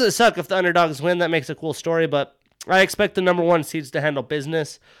 It doesn't suck if the underdogs win. That makes a cool story, but I expect the number 1 seeds to handle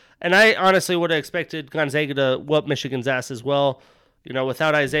business. And I honestly would have expected Gonzaga to whoop Michigan's ass as well.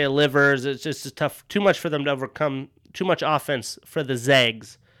 Without Isaiah Livers, it's just tough. Too much for them to overcome. Too much offense for the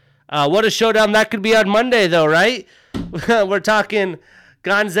Zags. What a showdown that could be on Monday, though, right? We're talking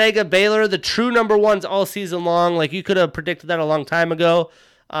Gonzaga, Baylor, the true number 1s all season long. Like, you could have predicted that a long time ago.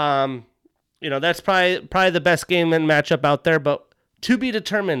 That's probably the best game and matchup out there, but to be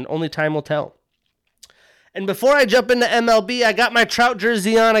determined. Only time will tell. And before I jump into MLB, I got my Trout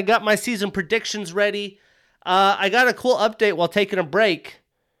jersey on. I got my season predictions ready. I got a cool update while taking a break.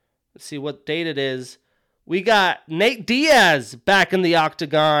 Let's see what date it is. We got Nate Diaz back in the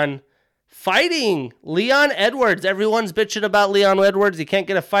octagon fighting Leon Edwards. Everyone's bitching about Leon Edwards. He can't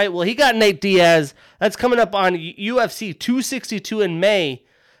get a fight. Well, he got Nate Diaz. That's coming up on UFC 262 in May,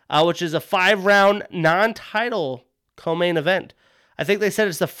 which is a 5-round non-title co-main event. I think they said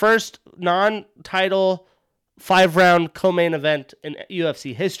it's the first non-title 5-round co-main event in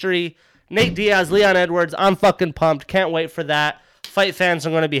UFC history. Nate Diaz, Leon Edwards. I'm fucking pumped. Can't wait for that. Fight fans are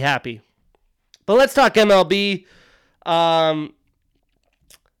going to be happy. But let's talk MLB. I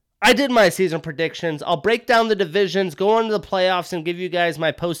did my season predictions. I'll break down the divisions, go into the playoffs, and give you guys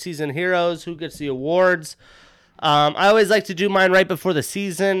my postseason heroes, who gets the awards. I always like to do mine right before the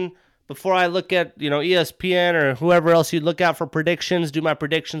season, before I look at ESPN or whoever else you look at for predictions, do my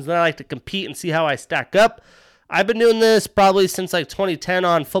predictions. Then I like to compete and see how I stack up. I've been doing this probably since like 2010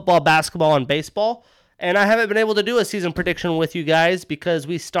 on football, basketball, and baseball. And I haven't been able to do a season prediction with you guys because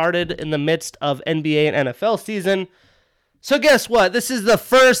we started in the midst of NBA and NFL season. So guess what? This is the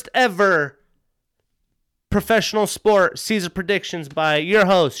first ever professional sport season predictions by your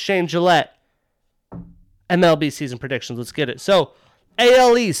host, Shane Gillette. MLB season predictions. Let's get it. So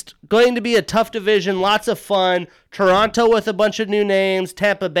AL East, going to be a tough division. Lots of fun. Toronto with a bunch of new names.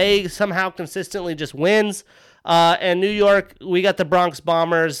 Tampa Bay somehow consistently just wins. And New York, we got the Bronx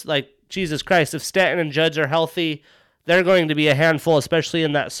Bombers. Like, Jesus Christ, if Stanton and Judge are healthy, they're going to be a handful, especially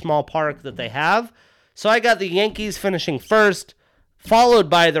in that small park that they have. So I got the Yankees finishing first, followed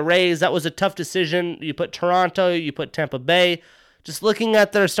by the Rays. That was a tough decision. You put Toronto, you put Tampa Bay. Just looking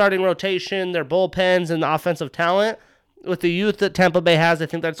at their starting rotation, their bullpens, and the offensive talent, with the youth that Tampa Bay has, I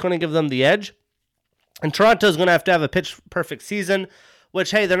think that's going to give them the edge. And Toronto's going to have a pitch-perfect season,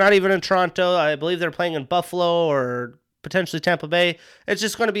 which, hey, they're not even in Toronto. I believe they're playing in Buffalo or potentially Tampa Bay. It's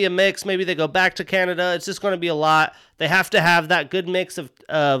just going to be a mix. Maybe they go back to Canada. It's just going to be a lot. They have to have that good mix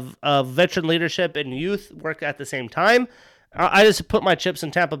of veteran leadership and youth work at the same time. I just put my chips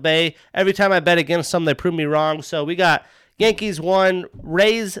in Tampa Bay. Every time I bet against them, they prove me wrong. So we got Yankees 1,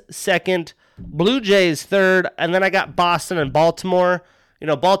 Rays 2nd, Blue Jays 3rd, and then I got Boston and Baltimore.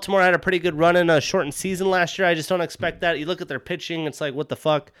 Baltimore had a pretty good run in a shortened season last year. I just don't expect that. You look at their pitching, it's like, what the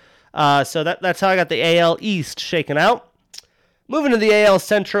fuck? So that's how I got the AL East shaken out. Moving to the AL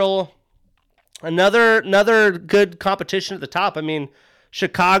Central, another good competition at the top. I mean,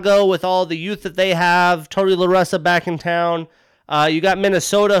 Chicago with all the youth that they have, Tony La Russa back in town. You got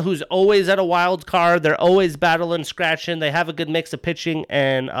Minnesota, who's always at a wild card. They're always battling, scratching. They have a good mix of pitching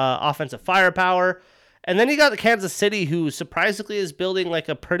and offensive firepower. And then you got the Kansas City, who surprisingly is building like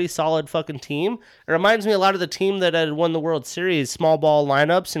a pretty solid fucking team. It reminds me a lot of the team that had won the World Series, small ball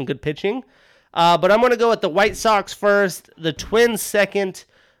lineups and good pitching. But I'm going to go with the White Sox first, the Twins second,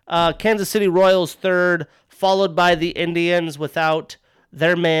 Kansas City Royals third, followed by the Indians without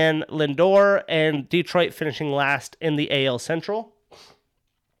their man Lindor, and Detroit finishing last in the AL Central.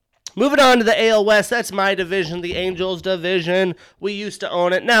 Moving on to the AL West, that's my division, the Angels division. We used to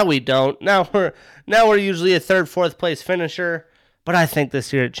own it, now we don't. Now we're usually a third, fourth place finisher, but I think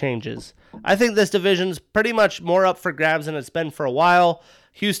this year it changes. I think this division's pretty much more up for grabs than it's been for a while.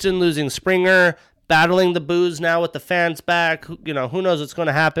 Houston losing Springer, battling the boos now with the fans back. Who knows what's going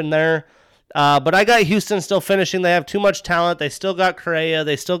to happen there. But I got Houston still finishing. They have too much talent. They still got Correa.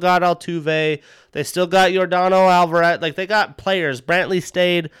 They still got Altuve. They still got Yordan Alvarez. Like, they got players. Brantley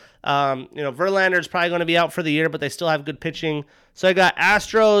stayed. Verlander's probably going to be out for the year, but they still have good pitching. So I got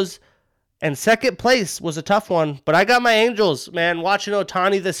Astros, and second place was a tough one. But I got my Angels, man. Watching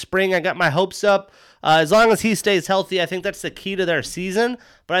Ohtani this spring, I got my hopes up. As long as he stays healthy, I think that's the key to their season.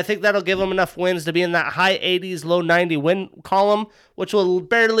 But I think that'll give them enough wins to be in that high 80s, low 90 win column, which will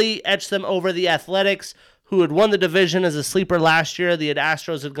barely etch them over the Athletics, who had won the division as a sleeper last year. The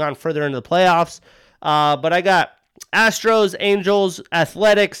Astros had gone further into the playoffs. But I got Astros, Angels,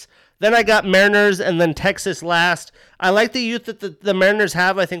 Athletics. Then I got Mariners and then Texas last. I like the youth that the Mariners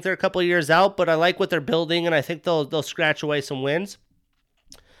have. I think they're a couple of years out, but I like what they're building, and I think they'll scratch away some wins.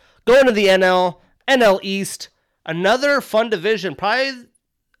 Going to the NL East, another fun division. Probably,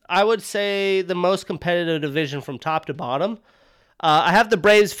 I would say, the most competitive division from top to bottom. I have the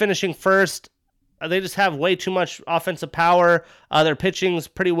Braves finishing first. They just have way too much offensive power. Their pitching's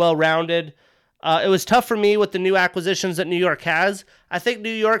pretty well-rounded. It was tough for me with the new acquisitions that New York has. I think New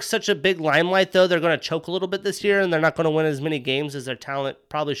York's such a big limelight, though. They're going to choke a little bit this year, and they're not going to win as many games as their talent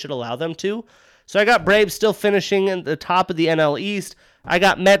probably should allow them to. So I got Braves still finishing at the top of the NL East. I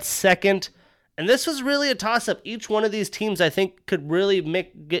got Mets second. And this was really a toss-up. Each one of these teams, I think, could really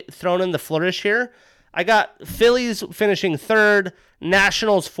get thrown in the flourish here. I got Phillies finishing third,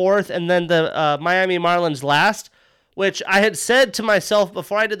 Nationals fourth, and then the Miami Marlins last, which I had said to myself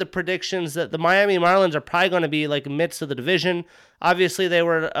before I did the predictions that the Miami Marlins are probably going to be like midst of the division. Obviously, they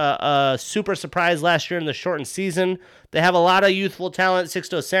were a super surprise last year in the shortened season. They have a lot of youthful talent.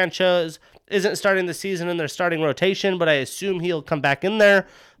 Sixto Sanchez isn't starting the season in their starting rotation, but I assume he'll come back in there.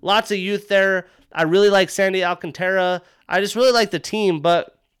 Lots of youth there. I really like Sandy Alcantara. I just really like the team,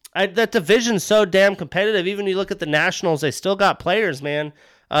 but that division's so damn competitive. Even you look at the Nationals, they still got players, man.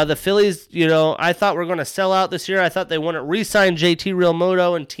 The Phillies, I thought were going to sell out this year. I thought they wouldn't re-sign JT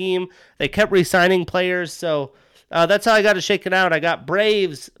Realmuto and team. They kept re-signing players, so that's how I got to shake it out. I got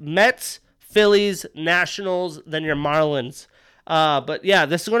Braves, Mets, Phillies, Nationals, then your Marlins. But yeah,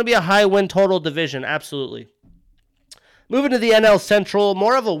 this is going to be a high win total division, absolutely. Moving to the NL Central,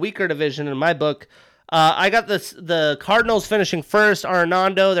 more of a weaker division in my book. I got the Cardinals finishing first.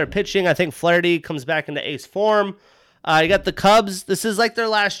 Arenado, they're pitching. I think Flaherty comes back into ace form. You got the Cubs. This is like their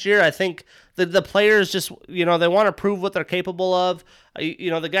last year. I think the players just, they want to prove what they're capable of.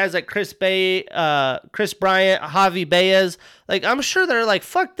 The guys like Chris Bryant, Javi Baez, like, I'm sure they're like,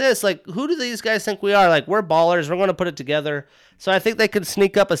 fuck this. Like, who do these guys think we are? Like, we're ballers. We're going to put it together. So I think they could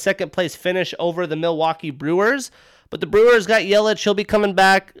sneak up a second place finish over the Milwaukee Brewers. But the Brewers got Yelich. He'll be coming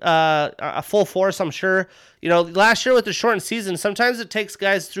back a full force, I'm sure. Last year with the shortened season, sometimes it takes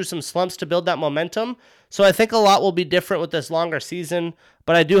guys through some slumps to build that momentum. So I think a lot will be different with this longer season.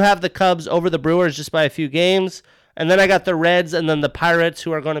 But I do have the Cubs over the Brewers just by a few games. And then I got the Reds and then the Pirates,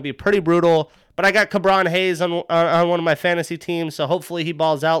 who are going to be pretty brutal. But I got Cabron Hayes on one of my fantasy teams, so hopefully he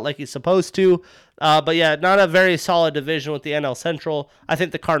balls out like he's supposed to. But yeah, not a very solid division with the NL Central. I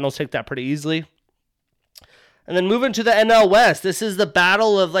think the Cardinals take that pretty easily. And then moving to the NL West, this is the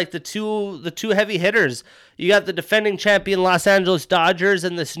battle of like the two heavy hitters. You got the defending champion Los Angeles Dodgers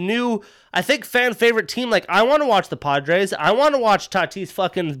and this new, I think, fan favorite team. Like, I want to watch the Padres. I want to watch Tatis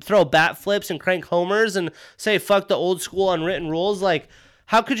fucking throw bat flips and crank homers and say fuck the old school unwritten rules. Like,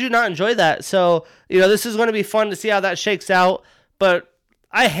 how could you not enjoy that? So, this is going to be fun to see how that shakes out. But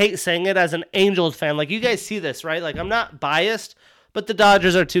I hate saying it as an Angels fan. Like, you guys see this, right? Like, I'm not biased. But the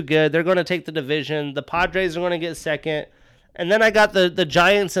Dodgers are too good. They're going to take the division. The Padres are going to get second. And then I got the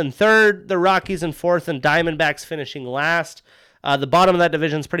Giants in third, the Rockies in fourth, and Diamondbacks finishing last. The bottom of that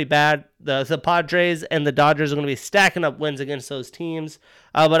division is pretty bad. The Padres and the Dodgers are going to be stacking up wins against those teams.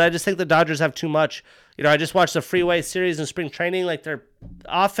 But I just think the Dodgers have too much. I just watched the Freeway Series in spring training. Like, their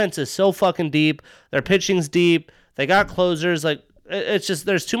offense is so fucking deep. Their pitching's deep. They got closers. Like, it's just,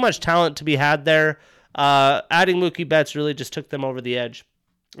 there's too much talent to be had there. Adding Mookie Betts really just took them over the edge.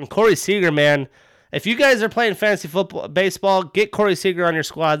 And Corey Seager, man, if you guys are playing fantasy baseball, get Corey Seager on your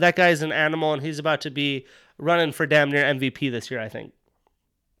squad. That guy's an animal, and he's about to be running for damn near MVP this year, I think.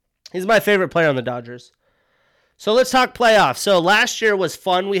 He's my favorite player on the Dodgers. So let's talk playoffs. So last year was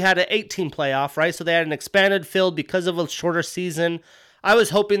fun. We had an 8-team playoff, right? So they had an expanded field because of a shorter season. I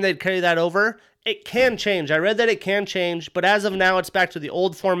was hoping they'd carry that over. It can change. I read that it can change, but as of now, it's back to the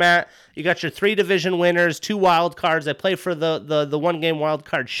old format. You got your 3 division winners, 2 wild cards. I play for the one-game wild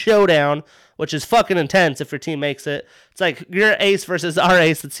card showdown, which is fucking intense if your team makes it. It's like your ace versus our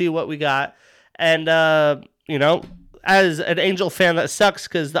ace. Let's see what we got. And, as an Angel fan, that sucks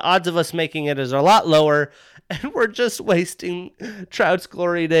because the odds of us making it is a lot lower. and we're just wasting Trout's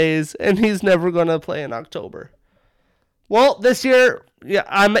glory days, and he's never going to play in October. Well, this year,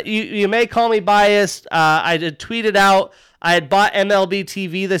 yeah, you may call me biased. I did tweet it out. I had bought MLB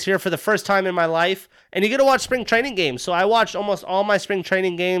TV this year for the first time in my life, and you get to watch spring training games. So I watched almost all my spring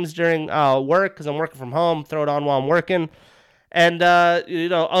training games during work because I'm working from home. Throw it on while I'm working. And,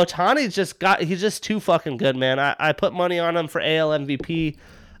 Ohtani's he's just too fucking good, man. I put money on him for AL MVP.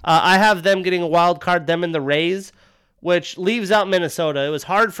 I have them getting a wild card, them and the Rays, which leaves out Minnesota. It was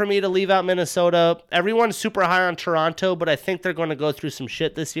hard for me to leave out Minnesota. Everyone's super high on Toronto, but I think they're going to go through some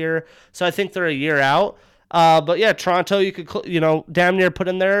shit this year. So I think they're a year out. But yeah, Toronto, you could, damn near put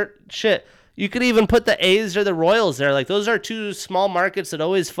in there. Shit. You could even put the A's or the Royals there. Like, those are two small markets that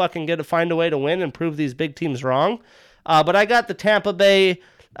always fucking get to find a way to win and prove these big teams wrong. But I got the Tampa Bay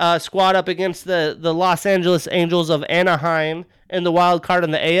squad up against the Los Angeles Angels of Anaheim in the wild card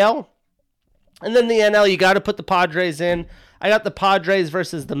in the AL. And then the NL, you got to put the Padres in. I got the Padres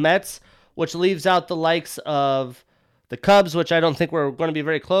versus the Mets, which leaves out the likes of the Cubs, which I don't think we're going to be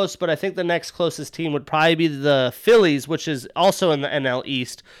very close, but I think the next closest team would probably be the Phillies, which is also in the NL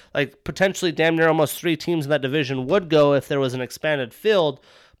East. Like, potentially damn near almost 3 teams in that division would go if there was an expanded field.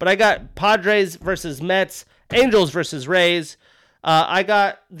 But I got Padres versus Mets, Angels versus Rays. I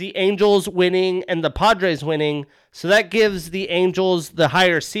got the Angels winning and the Padres winning, so that gives the Angels the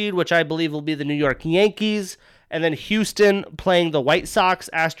higher seed, which I believe will be the New York Yankees, and then Houston playing the White Sox,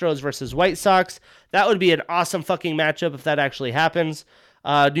 Astros versus White Sox. That would be an awesome fucking matchup if that actually happens.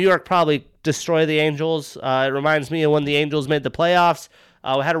 New York probably destroy the Angels. It reminds me of when the Angels made the playoffs.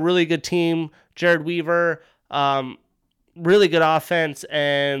 We had a really good team, Jared Weaver, really good offense,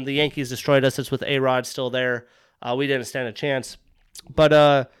 and the Yankees destroyed us. It's with A-Rod still there. We didn't stand a chance.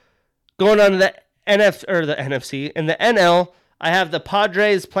 But going on to the NFC, in the NL, I have the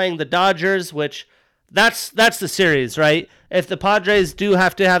Padres playing the Dodgers, which that's the series, right? If the Padres do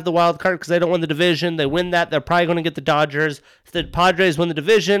have to have the wild card because they don't win the division, they win that, they're probably going to get the Dodgers. If the Padres win the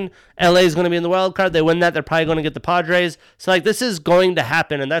division, LA is going to be in the wild card. They win that, they're probably going to get the Padres. So, like, this is going to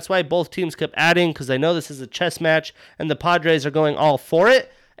happen, and that's why both teams kept adding, because they know this is a chess match, and the Padres are going all for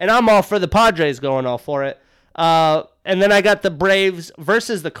it, and I'm all for the Padres going all for it. And then I got the Braves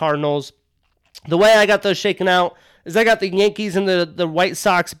versus the Cardinals. The way I got those shaken out is I got the Yankees and the White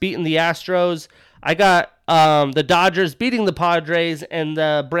Sox beating the Astros. I got the Dodgers beating the Padres and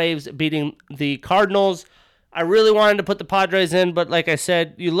the Braves beating the Cardinals. I really wanted to put the Padres in, but like I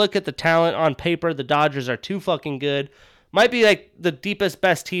said, you look at the talent on paper, the Dodgers are too fucking good. Might be like the deepest,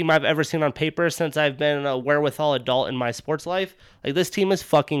 best team I've ever seen on paper since I've been a wherewithal adult in my sports life. Like, this team is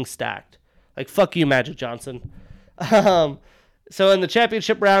fucking stacked. Like, fuck you, Magic Johnson. So in the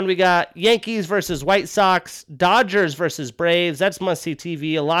championship round, we got Yankees versus White Sox, Dodgers versus Braves. That's must-see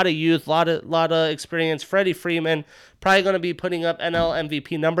TV. A lot of youth, a lot of experience. Freddie Freeman probably going to be putting up NL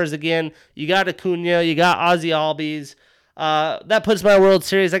MVP numbers again. You got Acuna. You got Ozzy Albies. That puts my World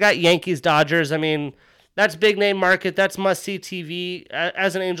Series. I got Yankees, Dodgers. I mean, that's big name market. That's must-see TV.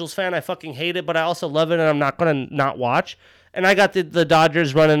 As an Angels fan, I fucking hate it, but I also love it, and I'm not going to not watch. And I got the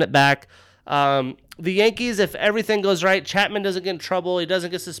Dodgers running it back. The Yankees, if everything goes right, Chapman doesn't get in trouble, he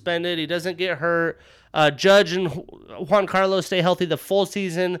doesn't get suspended, he doesn't get hurt, Judge and Juan Carlos stay healthy the full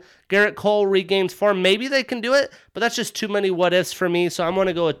season, Garrett Cole regains form, maybe they can do it, but that's just too many what-ifs for me, so I'm going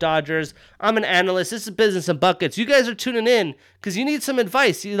to go with Dodgers. I'm an analyst. This is Business and Buckets. You guys are tuning in because you need some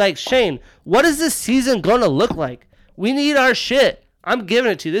advice. You're like, Shane, what is this season going to look like? We need our shit. I'm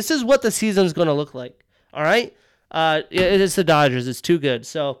giving it to you. This is what the season's going to look like, all right? It is the Dodgers. It's too good,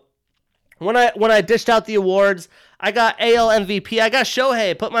 so... When I dished out the awards, I got AL MVP. I got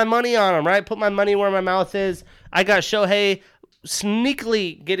Shohei. Put my money on him, right? Put my money where my mouth is. I got Shohei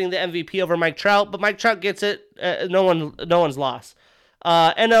sneakily getting the MVP over Mike Trout, but Mike Trout gets it. No one's lost.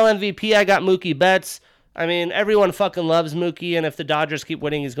 NL MVP, I got Mookie Betts. I mean, everyone fucking loves Mookie, and if the Dodgers keep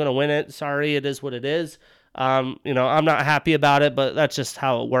winning, he's going to win it. Sorry, it is what it is. I'm not happy about it, but that's just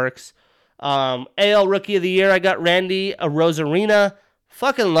how it works. AL Rookie of the Year, I got Randy Arozarena.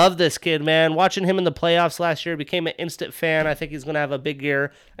 Fucking love this kid, man. Watching him in the playoffs last year, became an instant fan. I think he's going to have a big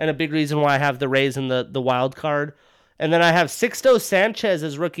year and a big reason why I have the Rays in the wild card. And then I have Sixto Sanchez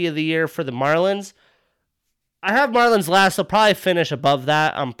as Rookie of the Year for the Marlins. I have Marlins last. I'll probably finish above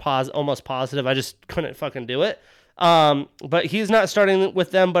that. I'm almost positive. I just couldn't fucking do it. But he's not starting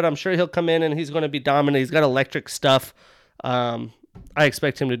with them, but I'm sure he'll come in and he's going to be dominant. He's got electric stuff. I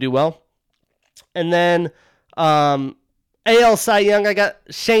expect him to do well. And then... AL Cy Young, I got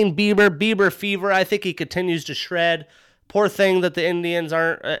Shane Bieber fever. I think he continues to shred. Poor thing that the Indians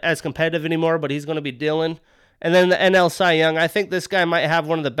aren't as competitive anymore, but he's going to be dealing. And then the NL Cy Young, I think this guy might have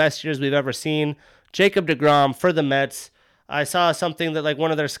one of the best years we've ever seen. Jacob deGrom for the Mets. I saw something that like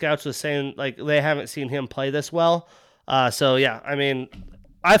one of their scouts was saying like they haven't seen him play this well. So yeah, I mean,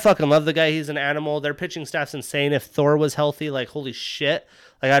 I fucking love the guy. He's an animal. Their pitching staff's insane. If Thor was healthy, like holy shit,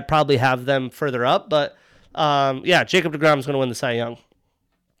 like I'd probably have them further up. But yeah, Jacob deGrom's going to win the Cy Young.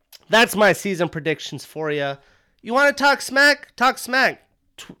 That's my season predictions for you. You want to talk smack? Talk smack.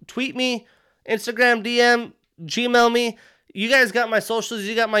 Tweet me, Instagram DM, Gmail me. You guys got my socials.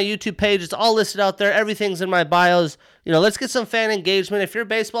 You got my YouTube page. It's all listed out there. Everything's in my bios. You know, let's get some fan engagement. If you're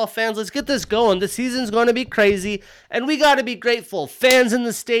baseball fans, let's get this going. The season's going to be crazy, and we got to be grateful. Fans in the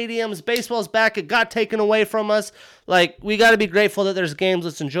stadiums. Baseball's back. It got taken away from us. Like, we got to be grateful that there's games.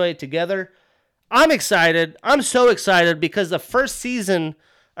 Let's enjoy it together. I'm excited. I'm so excited because the first season,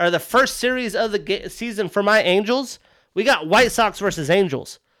 or the first series of the season for my Angels, we got White Sox versus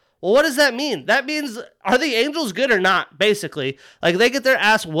Angels. Well, what does that mean? That means, are the Angels good or not, basically? Like, they get their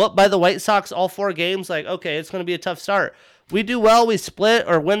ass whooped by the White Sox all 4 games. Like, okay, it's going to be a tough start. We do well, we split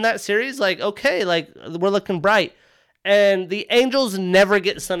or win that series. Like, okay, like, we're looking bright. And the Angels never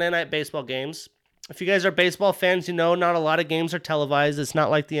get Sunday night baseball games. If you guys are baseball fans, you know not a lot of games are televised. It's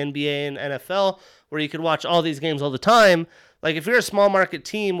not like the NBA and NFL where you could watch all these games all the time. Like, if you're a small market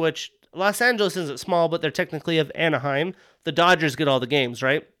team, which Los Angeles isn't small, but they're technically of Anaheim, the Dodgers get all the games,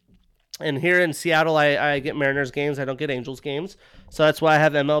 right? And here in Seattle, I get Mariners games. I don't get Angels games. So that's why I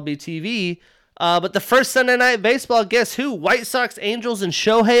have MLB TV. But the first Sunday night baseball, guess who? White Sox, Angels, and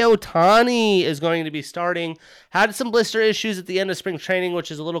Shohei Ohtani is going to be starting. Had some blister issues at the end of spring training, which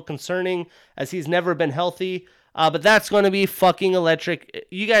is a little concerning as he's never been healthy. But that's going to be fucking electric.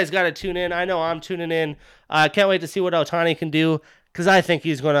 You guys got to tune in. I know I'm tuning in. I can't wait to see what Ohtani can do because I think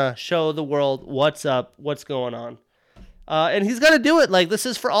he's going to show the world what's up, what's going on. And he's got to do it. Like, this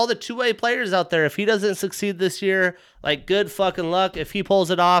is for all the two-way players out there. If he doesn't succeed this year, like, good fucking luck. If he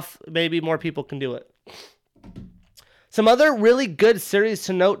pulls it off, maybe more people can do it. Some other really good series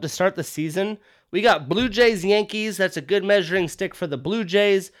to note to start the season. We got Blue Jays, Yankees. That's a good measuring stick for the Blue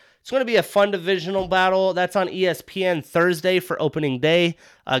Jays. It's going to be a fun divisional battle. That's on ESPN Thursday for opening day.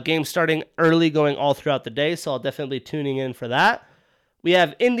 Game starting early, going all throughout the day, so I'll definitely be tuning in for that. We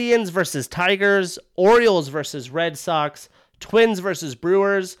have Indians versus Tigers, Orioles versus Red Sox, Twins versus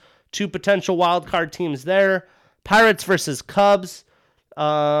Brewers, 2 potential wildcard teams there, Pirates versus Cubs,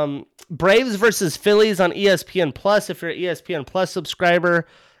 Braves versus Phillies on ESPN Plus if you're an ESPN Plus subscriber.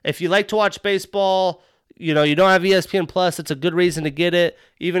 If you like to watch baseball, you know, you don't have ESPN Plus, it's a good reason to get it.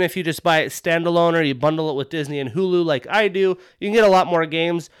 Even if you just buy it standalone or you bundle it with Disney and Hulu like I do, you can get a lot more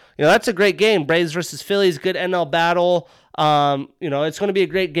games. You know, that's a great game. Braves versus Phillies, good NL battle. You know, it's going to be a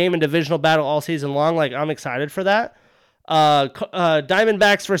great game and divisional battle all season long. Like, I'm excited for that.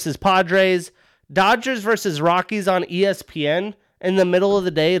 Diamondbacks versus Padres, Dodgers versus Rockies on ESPN in the middle of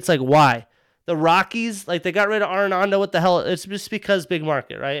the day. It's like, why? The Rockies, like, they got rid of Arenado. What the hell? It's just because big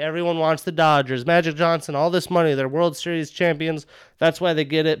market, right? Everyone wants the Dodgers, Magic Johnson, all this money. They're World Series champions. That's why they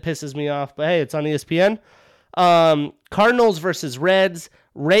get it. Pisses me off. But hey, it's on ESPN. Cardinals versus Reds,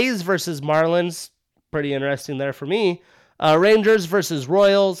 Rays versus Marlins. Pretty interesting there for me. Rangers versus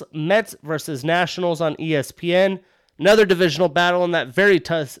Royals, Mets versus Nationals on ESPN. Another divisional battle in that very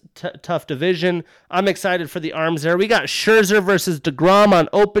tough division. I'm excited for the arms there. We got Scherzer versus DeGrom on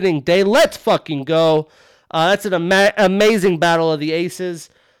opening day. Let's fucking go. That's an amazing battle of the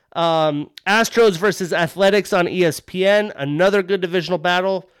aces. Astros versus Athletics on ESPN. Another good divisional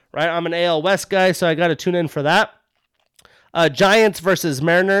battle, right? I'm an AL West guy, so I got to tune in for that. Giants versus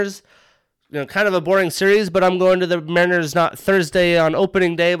Mariners. You know, kind of a boring series, but I'm going to the Mariners not Thursday on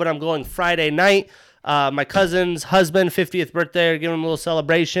opening day, but I'm going Friday night. My cousin's husband, 50th birthday, giving him a little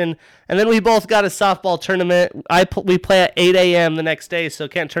celebration. And then we both got a softball tournament. We play at 8 a.m. the next day, so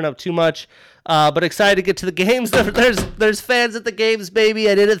can't turn up too much. But excited to get to the games. There's fans at the games, baby.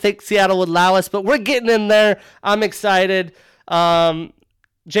 I didn't think Seattle would allow us, but we're getting in there. I'm excited.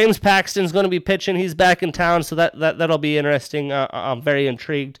 James Paxton's going to be pitching. He's back in town, so that'll be interesting. I'm very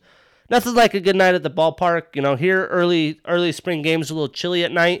intrigued. Nothing like a good night at the ballpark. You know, here early spring games are a little chilly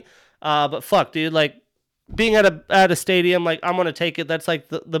at night. But fuck, dude, like being at a stadium, like I'm gonna take it. That's like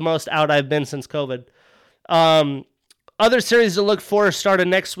the most out I've been since COVID. Other series to look for started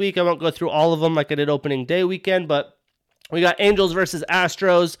next week. I won't go through all of them like I did opening day weekend, but we got Angels versus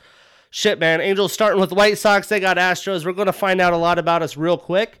Astros. Shit, man, Angels starting with White Sox. They got Astros. We're gonna find out a lot about us real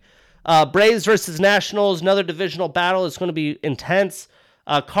quick. Braves versus Nationals, another divisional battle. It's gonna be intense.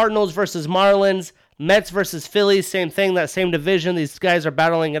 Cardinals versus Marlins, Mets versus Phillies, same thing, that same division. These guys are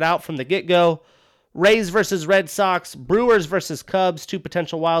battling it out from the get-go. Rays versus Red Sox, Brewers versus Cubs, 2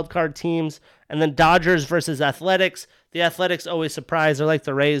 potential wild card teams, and then Dodgers versus Athletics. The Athletics always surprise. They're like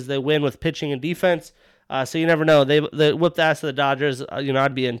the Rays. They win with pitching and defense. So you never know. They whip the ass of the Dodgers.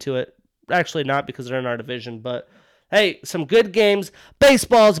 I'd be into it. Actually not, because they're in our division. But, hey, some good games.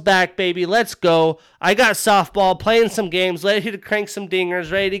 Baseball's back, baby. Let's go. I got softball, playing some games, ready to crank some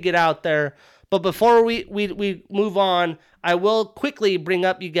dingers, ready to get out there. But before we move on, I will quickly bring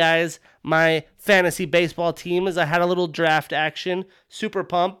up, you guys, my fantasy baseball team, as I had a little draft action. Super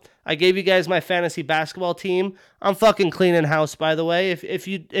pumped. I gave you guys my fantasy basketball team. I'm fucking cleaning house, by the way. If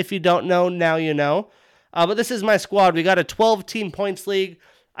you don't know, now you know. But this is my squad. We got a 12-team points league.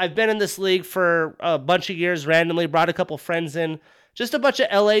 I've been in this league for a bunch of years randomly, brought a couple friends in. Just a bunch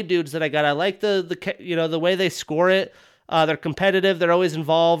of LA dudes that I got. I like the way they score it. They're competitive. They're always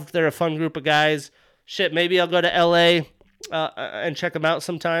involved. They're a fun group of guys. Shit, maybe I'll go to LA and check them out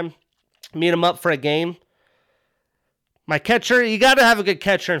sometime. Meet them up for a game. My catcher, you got to have a good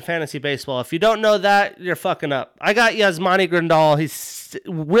catcher in fantasy baseball. If you don't know that, you're fucking up. I got Yasmani Grandal. He's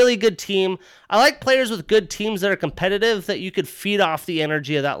a really good team. I like players with good teams that are competitive, that you could feed off the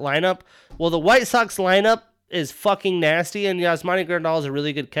energy of that lineup. Well, the White Sox lineup is fucking nasty, and Yasmani Grandal is a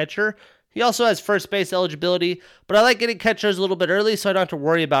really good catcher. He also has first base eligibility, but I like getting catchers a little bit early so I don't have to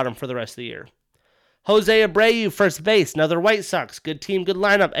worry about him for the rest of the year. Jose Abreu, first base, another White Sox. Good team, good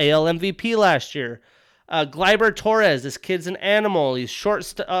lineup. AL MVP last year. Gleyber Torres, this kid's an animal. He's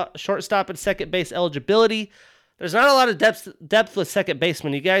shortstop and second base eligibility. There's not a lot of depth with second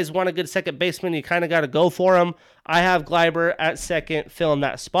baseman. You guys want a good second baseman, you kind of got to go for him. I have Gleyber at second, filling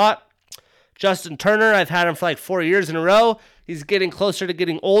that spot. Justin Turner, I've had him for like 4 years in a row. He's getting closer to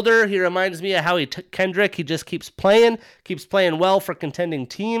getting older. He reminds me of how he took Kendrick. He just keeps playing well for contending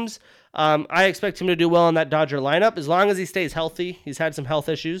teams. I expect him to do well in that Dodger lineup as long as he stays healthy. He's had some health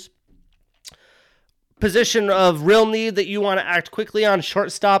issues. Position of real need that you want to act quickly on,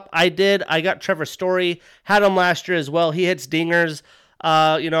 shortstop. I got Trevor Story. Had him last year as well. He hits dingers.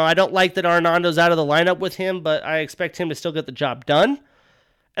 I don't like that Arnaldo's out of the lineup with him, but I expect him to still get the job done.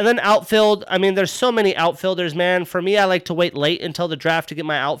 And then outfield, there's so many outfielders, man. For me, I like to wait late until the draft to get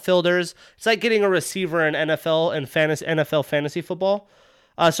my outfielders. It's like getting a receiver in NFL and NFL fantasy football.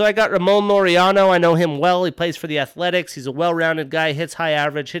 So I got Ramon Laureano. I know him well. He plays for the Athletics. He's a well-rounded guy, hits high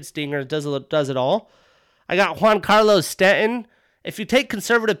average, hits dingers, does it all. I got Juan Carlos Stanton. If you take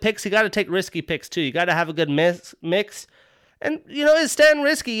conservative picks, you got to take risky picks too. You got to have a good mix. And, is Stanton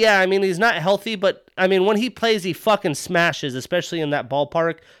risky? Yeah, he's not healthy, but, when he plays, he fucking smashes, especially in that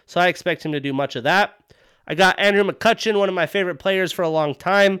ballpark. So I expect him to do much of that. I got Andrew McCutchen, one of my favorite players for a long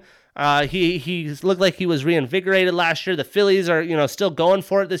time. He looked like he was reinvigorated last year. The Phillies are, still going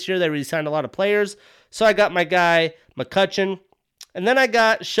for it this year. They re-signed a lot of players. So I got my guy, McCutchen. And then I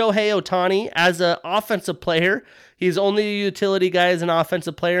got Shohei Ohtani as an offensive player. He's only a utility guy as an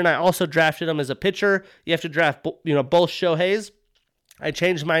offensive player, and I also drafted him as a pitcher. You have to draft, both Shoheis. I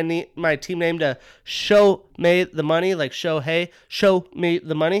changed my team name to Show Me the Money, like Shohei. Show Me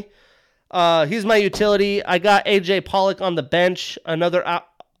the Money. He's my utility. I got AJ Pollock on the bench, another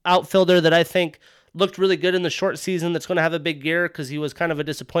outfielder that I think looked really good in the short season that's going to have a big year because he was kind of a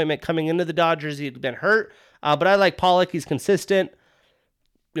disappointment coming into the Dodgers. He had been hurt, but I like Pollock. He's consistent.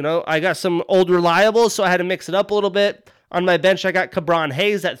 I got some old reliables, so I had to mix it up a little bit. On my bench, I got Cabron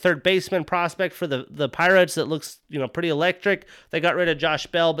Hayes, that third baseman prospect for the Pirates that looks, pretty electric. They got rid of Josh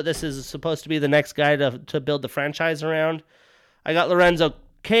Bell, but this is supposed to be the next guy to build the franchise around. I got Lorenzo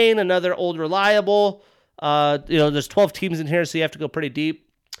Cain, another old reliable. There's 12 teams in here, so you have to go pretty deep.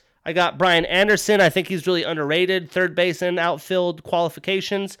 I got Brian Anderson. I think he's really underrated. Third base and outfield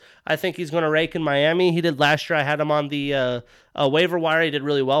qualifications. I think he's going to rake in Miami. He did last year. I had him on the waiver wire. He did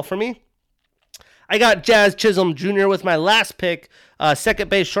really well for me. I got Jazz Chisholm Jr. with my last pick. Second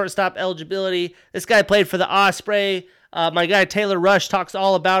base, shortstop eligibility. This guy played for the Osprey. My guy Taylor Rush talks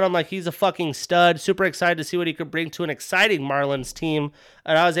all about him like he's a fucking stud. Super excited to see what he could bring to an exciting Marlins team.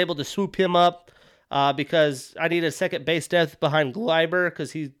 And I was able to swoop him up because I need a second base depth behind Gleyber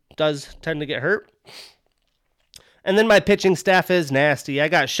because he does tend to get hurt. And then my pitching staff is nasty. I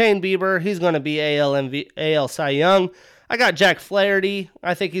got Shane Bieber. He's going to be AL Cy Young. I got Jack Flaherty.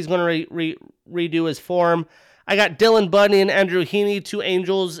 I think he's going to redo his form. I got Dylan Bundy and Andrew Heaney, two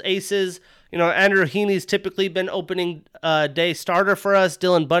Angels aces. Andrew Heaney's typically been opening day starter for us.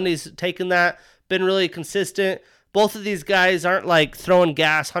 Dylan Bundy's taken that, been really consistent. Both of these guys aren't like throwing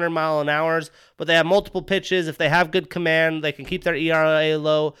gas 100-mile-an-hours, but they have multiple pitches. If they have good command, they can keep their ERA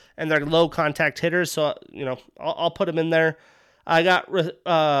low, and they're low-contact hitters, so, I'll put them in there. I got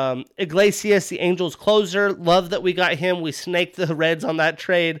Iglesias, the Angels closer. Love that we got him. We snaked the Reds on that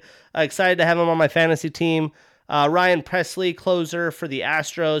trade. Excited to have him on my fantasy team. Ryan Presley, closer for the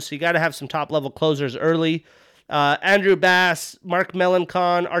Astros, so you got to have some top-level closers early. Andrew Bass, Mark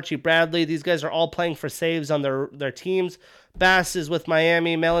Melancon, Archie Bradley. These guys are all playing for saves on their teams. Bass is with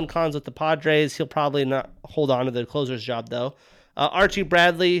Miami. Melancon's with the Padres. He'll probably not hold on to the closer's job, though. Archie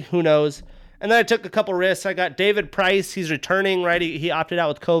Bradley, who knows? And then I took a couple risks. I got David Price. He's returning, right? He opted out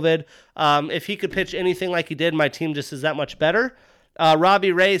with COVID. If he could pitch anything like he did, my team just is that much better.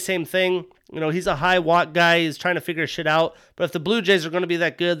 Robbie Ray, same thing. He's a high watt guy. He's trying to figure shit out. But if the Blue Jays are going to be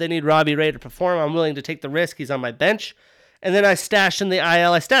that good, they need Robbie Ray to perform. I'm willing to take the risk. He's on my bench. And then I stashed in the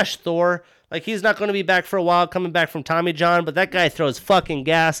IL. I stashed Thor. Like, he's not going to be back for a while, coming back from Tommy John, but that guy throws fucking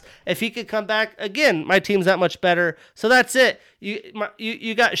gas. If he could come back, again, my team's that much better. So that's it.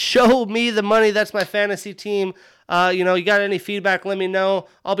 You got Show Me the Money. That's my fantasy team. You got any feedback, let me know.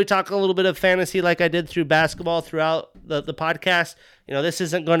 I'll be talking a little bit of fantasy like I did through basketball throughout the podcast. This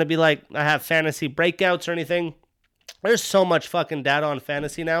isn't going to be like I have fantasy breakouts or anything. There's so much fucking data on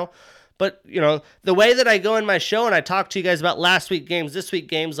fantasy now. But, the way that I go in my show and I talk to you guys about last week games, this week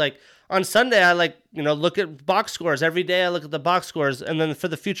games, like on Sunday, I look at box scores. Every day I look at the box scores. And then for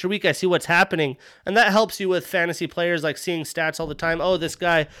the future week, I see what's happening. And that helps you with fantasy players, like seeing stats all the time. Oh, this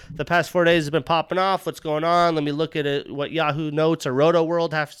guy, the past 4 days has been popping off. What's going on? Let me look at it, what Yahoo Notes or Roto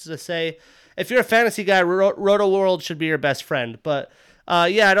World has to say. If you're a fantasy guy, Roto World should be your best friend. But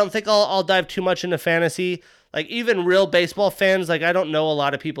I don't think I'll dive too much into fantasy. Like, even real baseball fans, like, I don't know a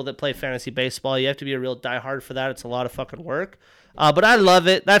lot of people that play fantasy baseball. You have to be a real diehard for that. It's a lot of fucking work. But I love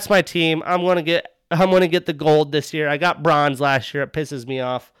it. That's my team. I'm gonna get the gold this year. I got bronze last year. It pisses me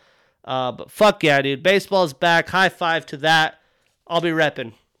off. But fuck yeah, dude. Baseball's back. High five to that. I'll be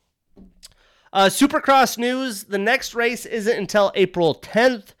repping. Supercross news. The next race isn't until April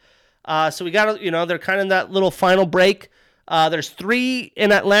 10th. So we got, they're kind of in that little final break. There's 3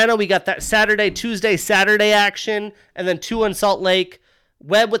 in Atlanta. We got that Tuesday, Saturday action, and then 2 in Salt Lake.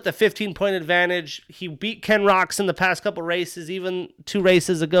 Webb with the 15-point advantage. He beat Ken Roczen the past couple races. Even 2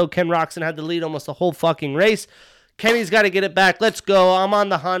 races ago, Ken Roczen had the lead almost the whole fucking race. Kenny's got to get it back. Let's go. I'm on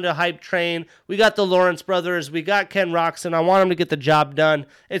the Honda hype train. We got the Lawrence brothers. We got Ken Roczen. I want him to get the job done.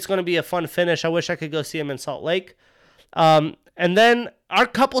 It's going to be a fun finish. I wish I could go see him in Salt Lake. And then our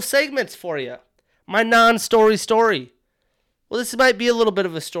couple segments for you. My non-story story. Well, this might be a little bit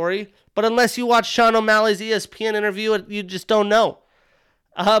of a story, but unless you watch Sean O'Malley's ESPN interview, you just don't know.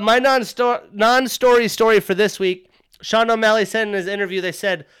 My non-story story for this week, Sean O'Malley said in his interview, they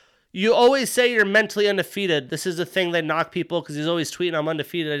said, you always say you're mentally undefeated. This is a thing they knock people because he's always tweeting, I'm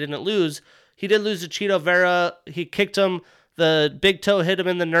undefeated, I didn't lose. He did lose to Cheeto Vera. He kicked him. The big toe hit him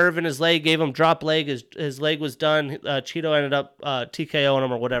in the nerve in his leg, gave him drop leg. His leg was done. Cheeto ended up TKOing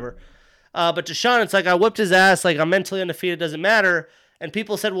him or whatever. But to Sean, it's like, I whipped his ass, like I'm mentally undefeated, doesn't matter. And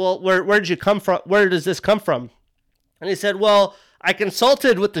people said, well, where did you come from? Where does this come from? And he said, well, I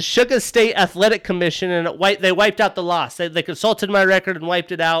consulted with the Sugar State Athletic Commission, and they wiped out the loss. They consulted my record and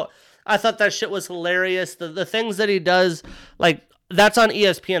wiped it out. I thought that shit was hilarious. The things that he does, like, that's on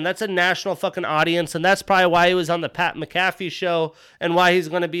ESPN. That's a national fucking audience, and that's probably why he was on the Pat McAfee show and why he's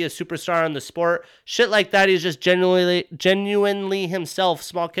going to be a superstar in the sport. Shit like that, he's just genuinely himself.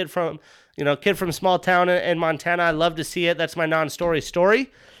 Small kid from small town in Montana. I love to see it. That's my non-story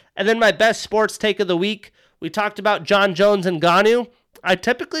story. And then my best sports take of the week. We talked about John Jones and Ngannou. I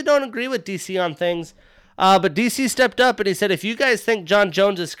typically don't agree with DC on things, but DC stepped up and he said, if you guys think John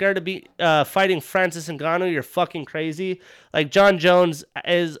Jones is scared to be fighting Francis Ngannou, you're fucking crazy. Like, John Jones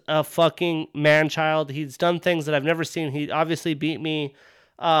is a fucking man-child. He's done things that I've never seen. He obviously beat me.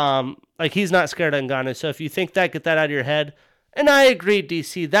 Like, he's not scared of Ngannou. So if you think that, get that out of your head. And I agree,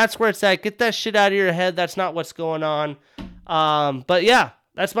 DC. That's where it's at. Get that shit out of your head. That's not what's going on. But yeah,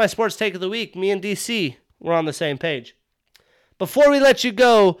 that's my sports take of the week. Me and DC, we're on the same page. Before we let you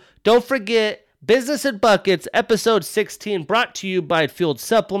go, don't forget Business and Buckets, episode 16, brought to you by Field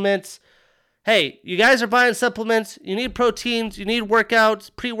Supplements. Hey, you guys are buying supplements. You need proteins. You need workouts,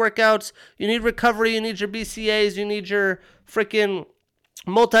 pre-workouts. You need recovery. You need your BCAAs. You need your freaking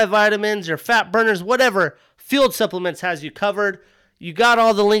multivitamins, your fat burners, whatever. Field Supplements has you covered. You got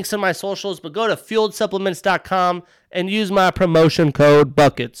all the links in my socials, but go to fieldsupplements.com and use my promotion code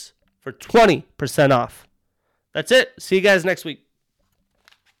BUCKETS for 20% off. That's it. See you guys next week.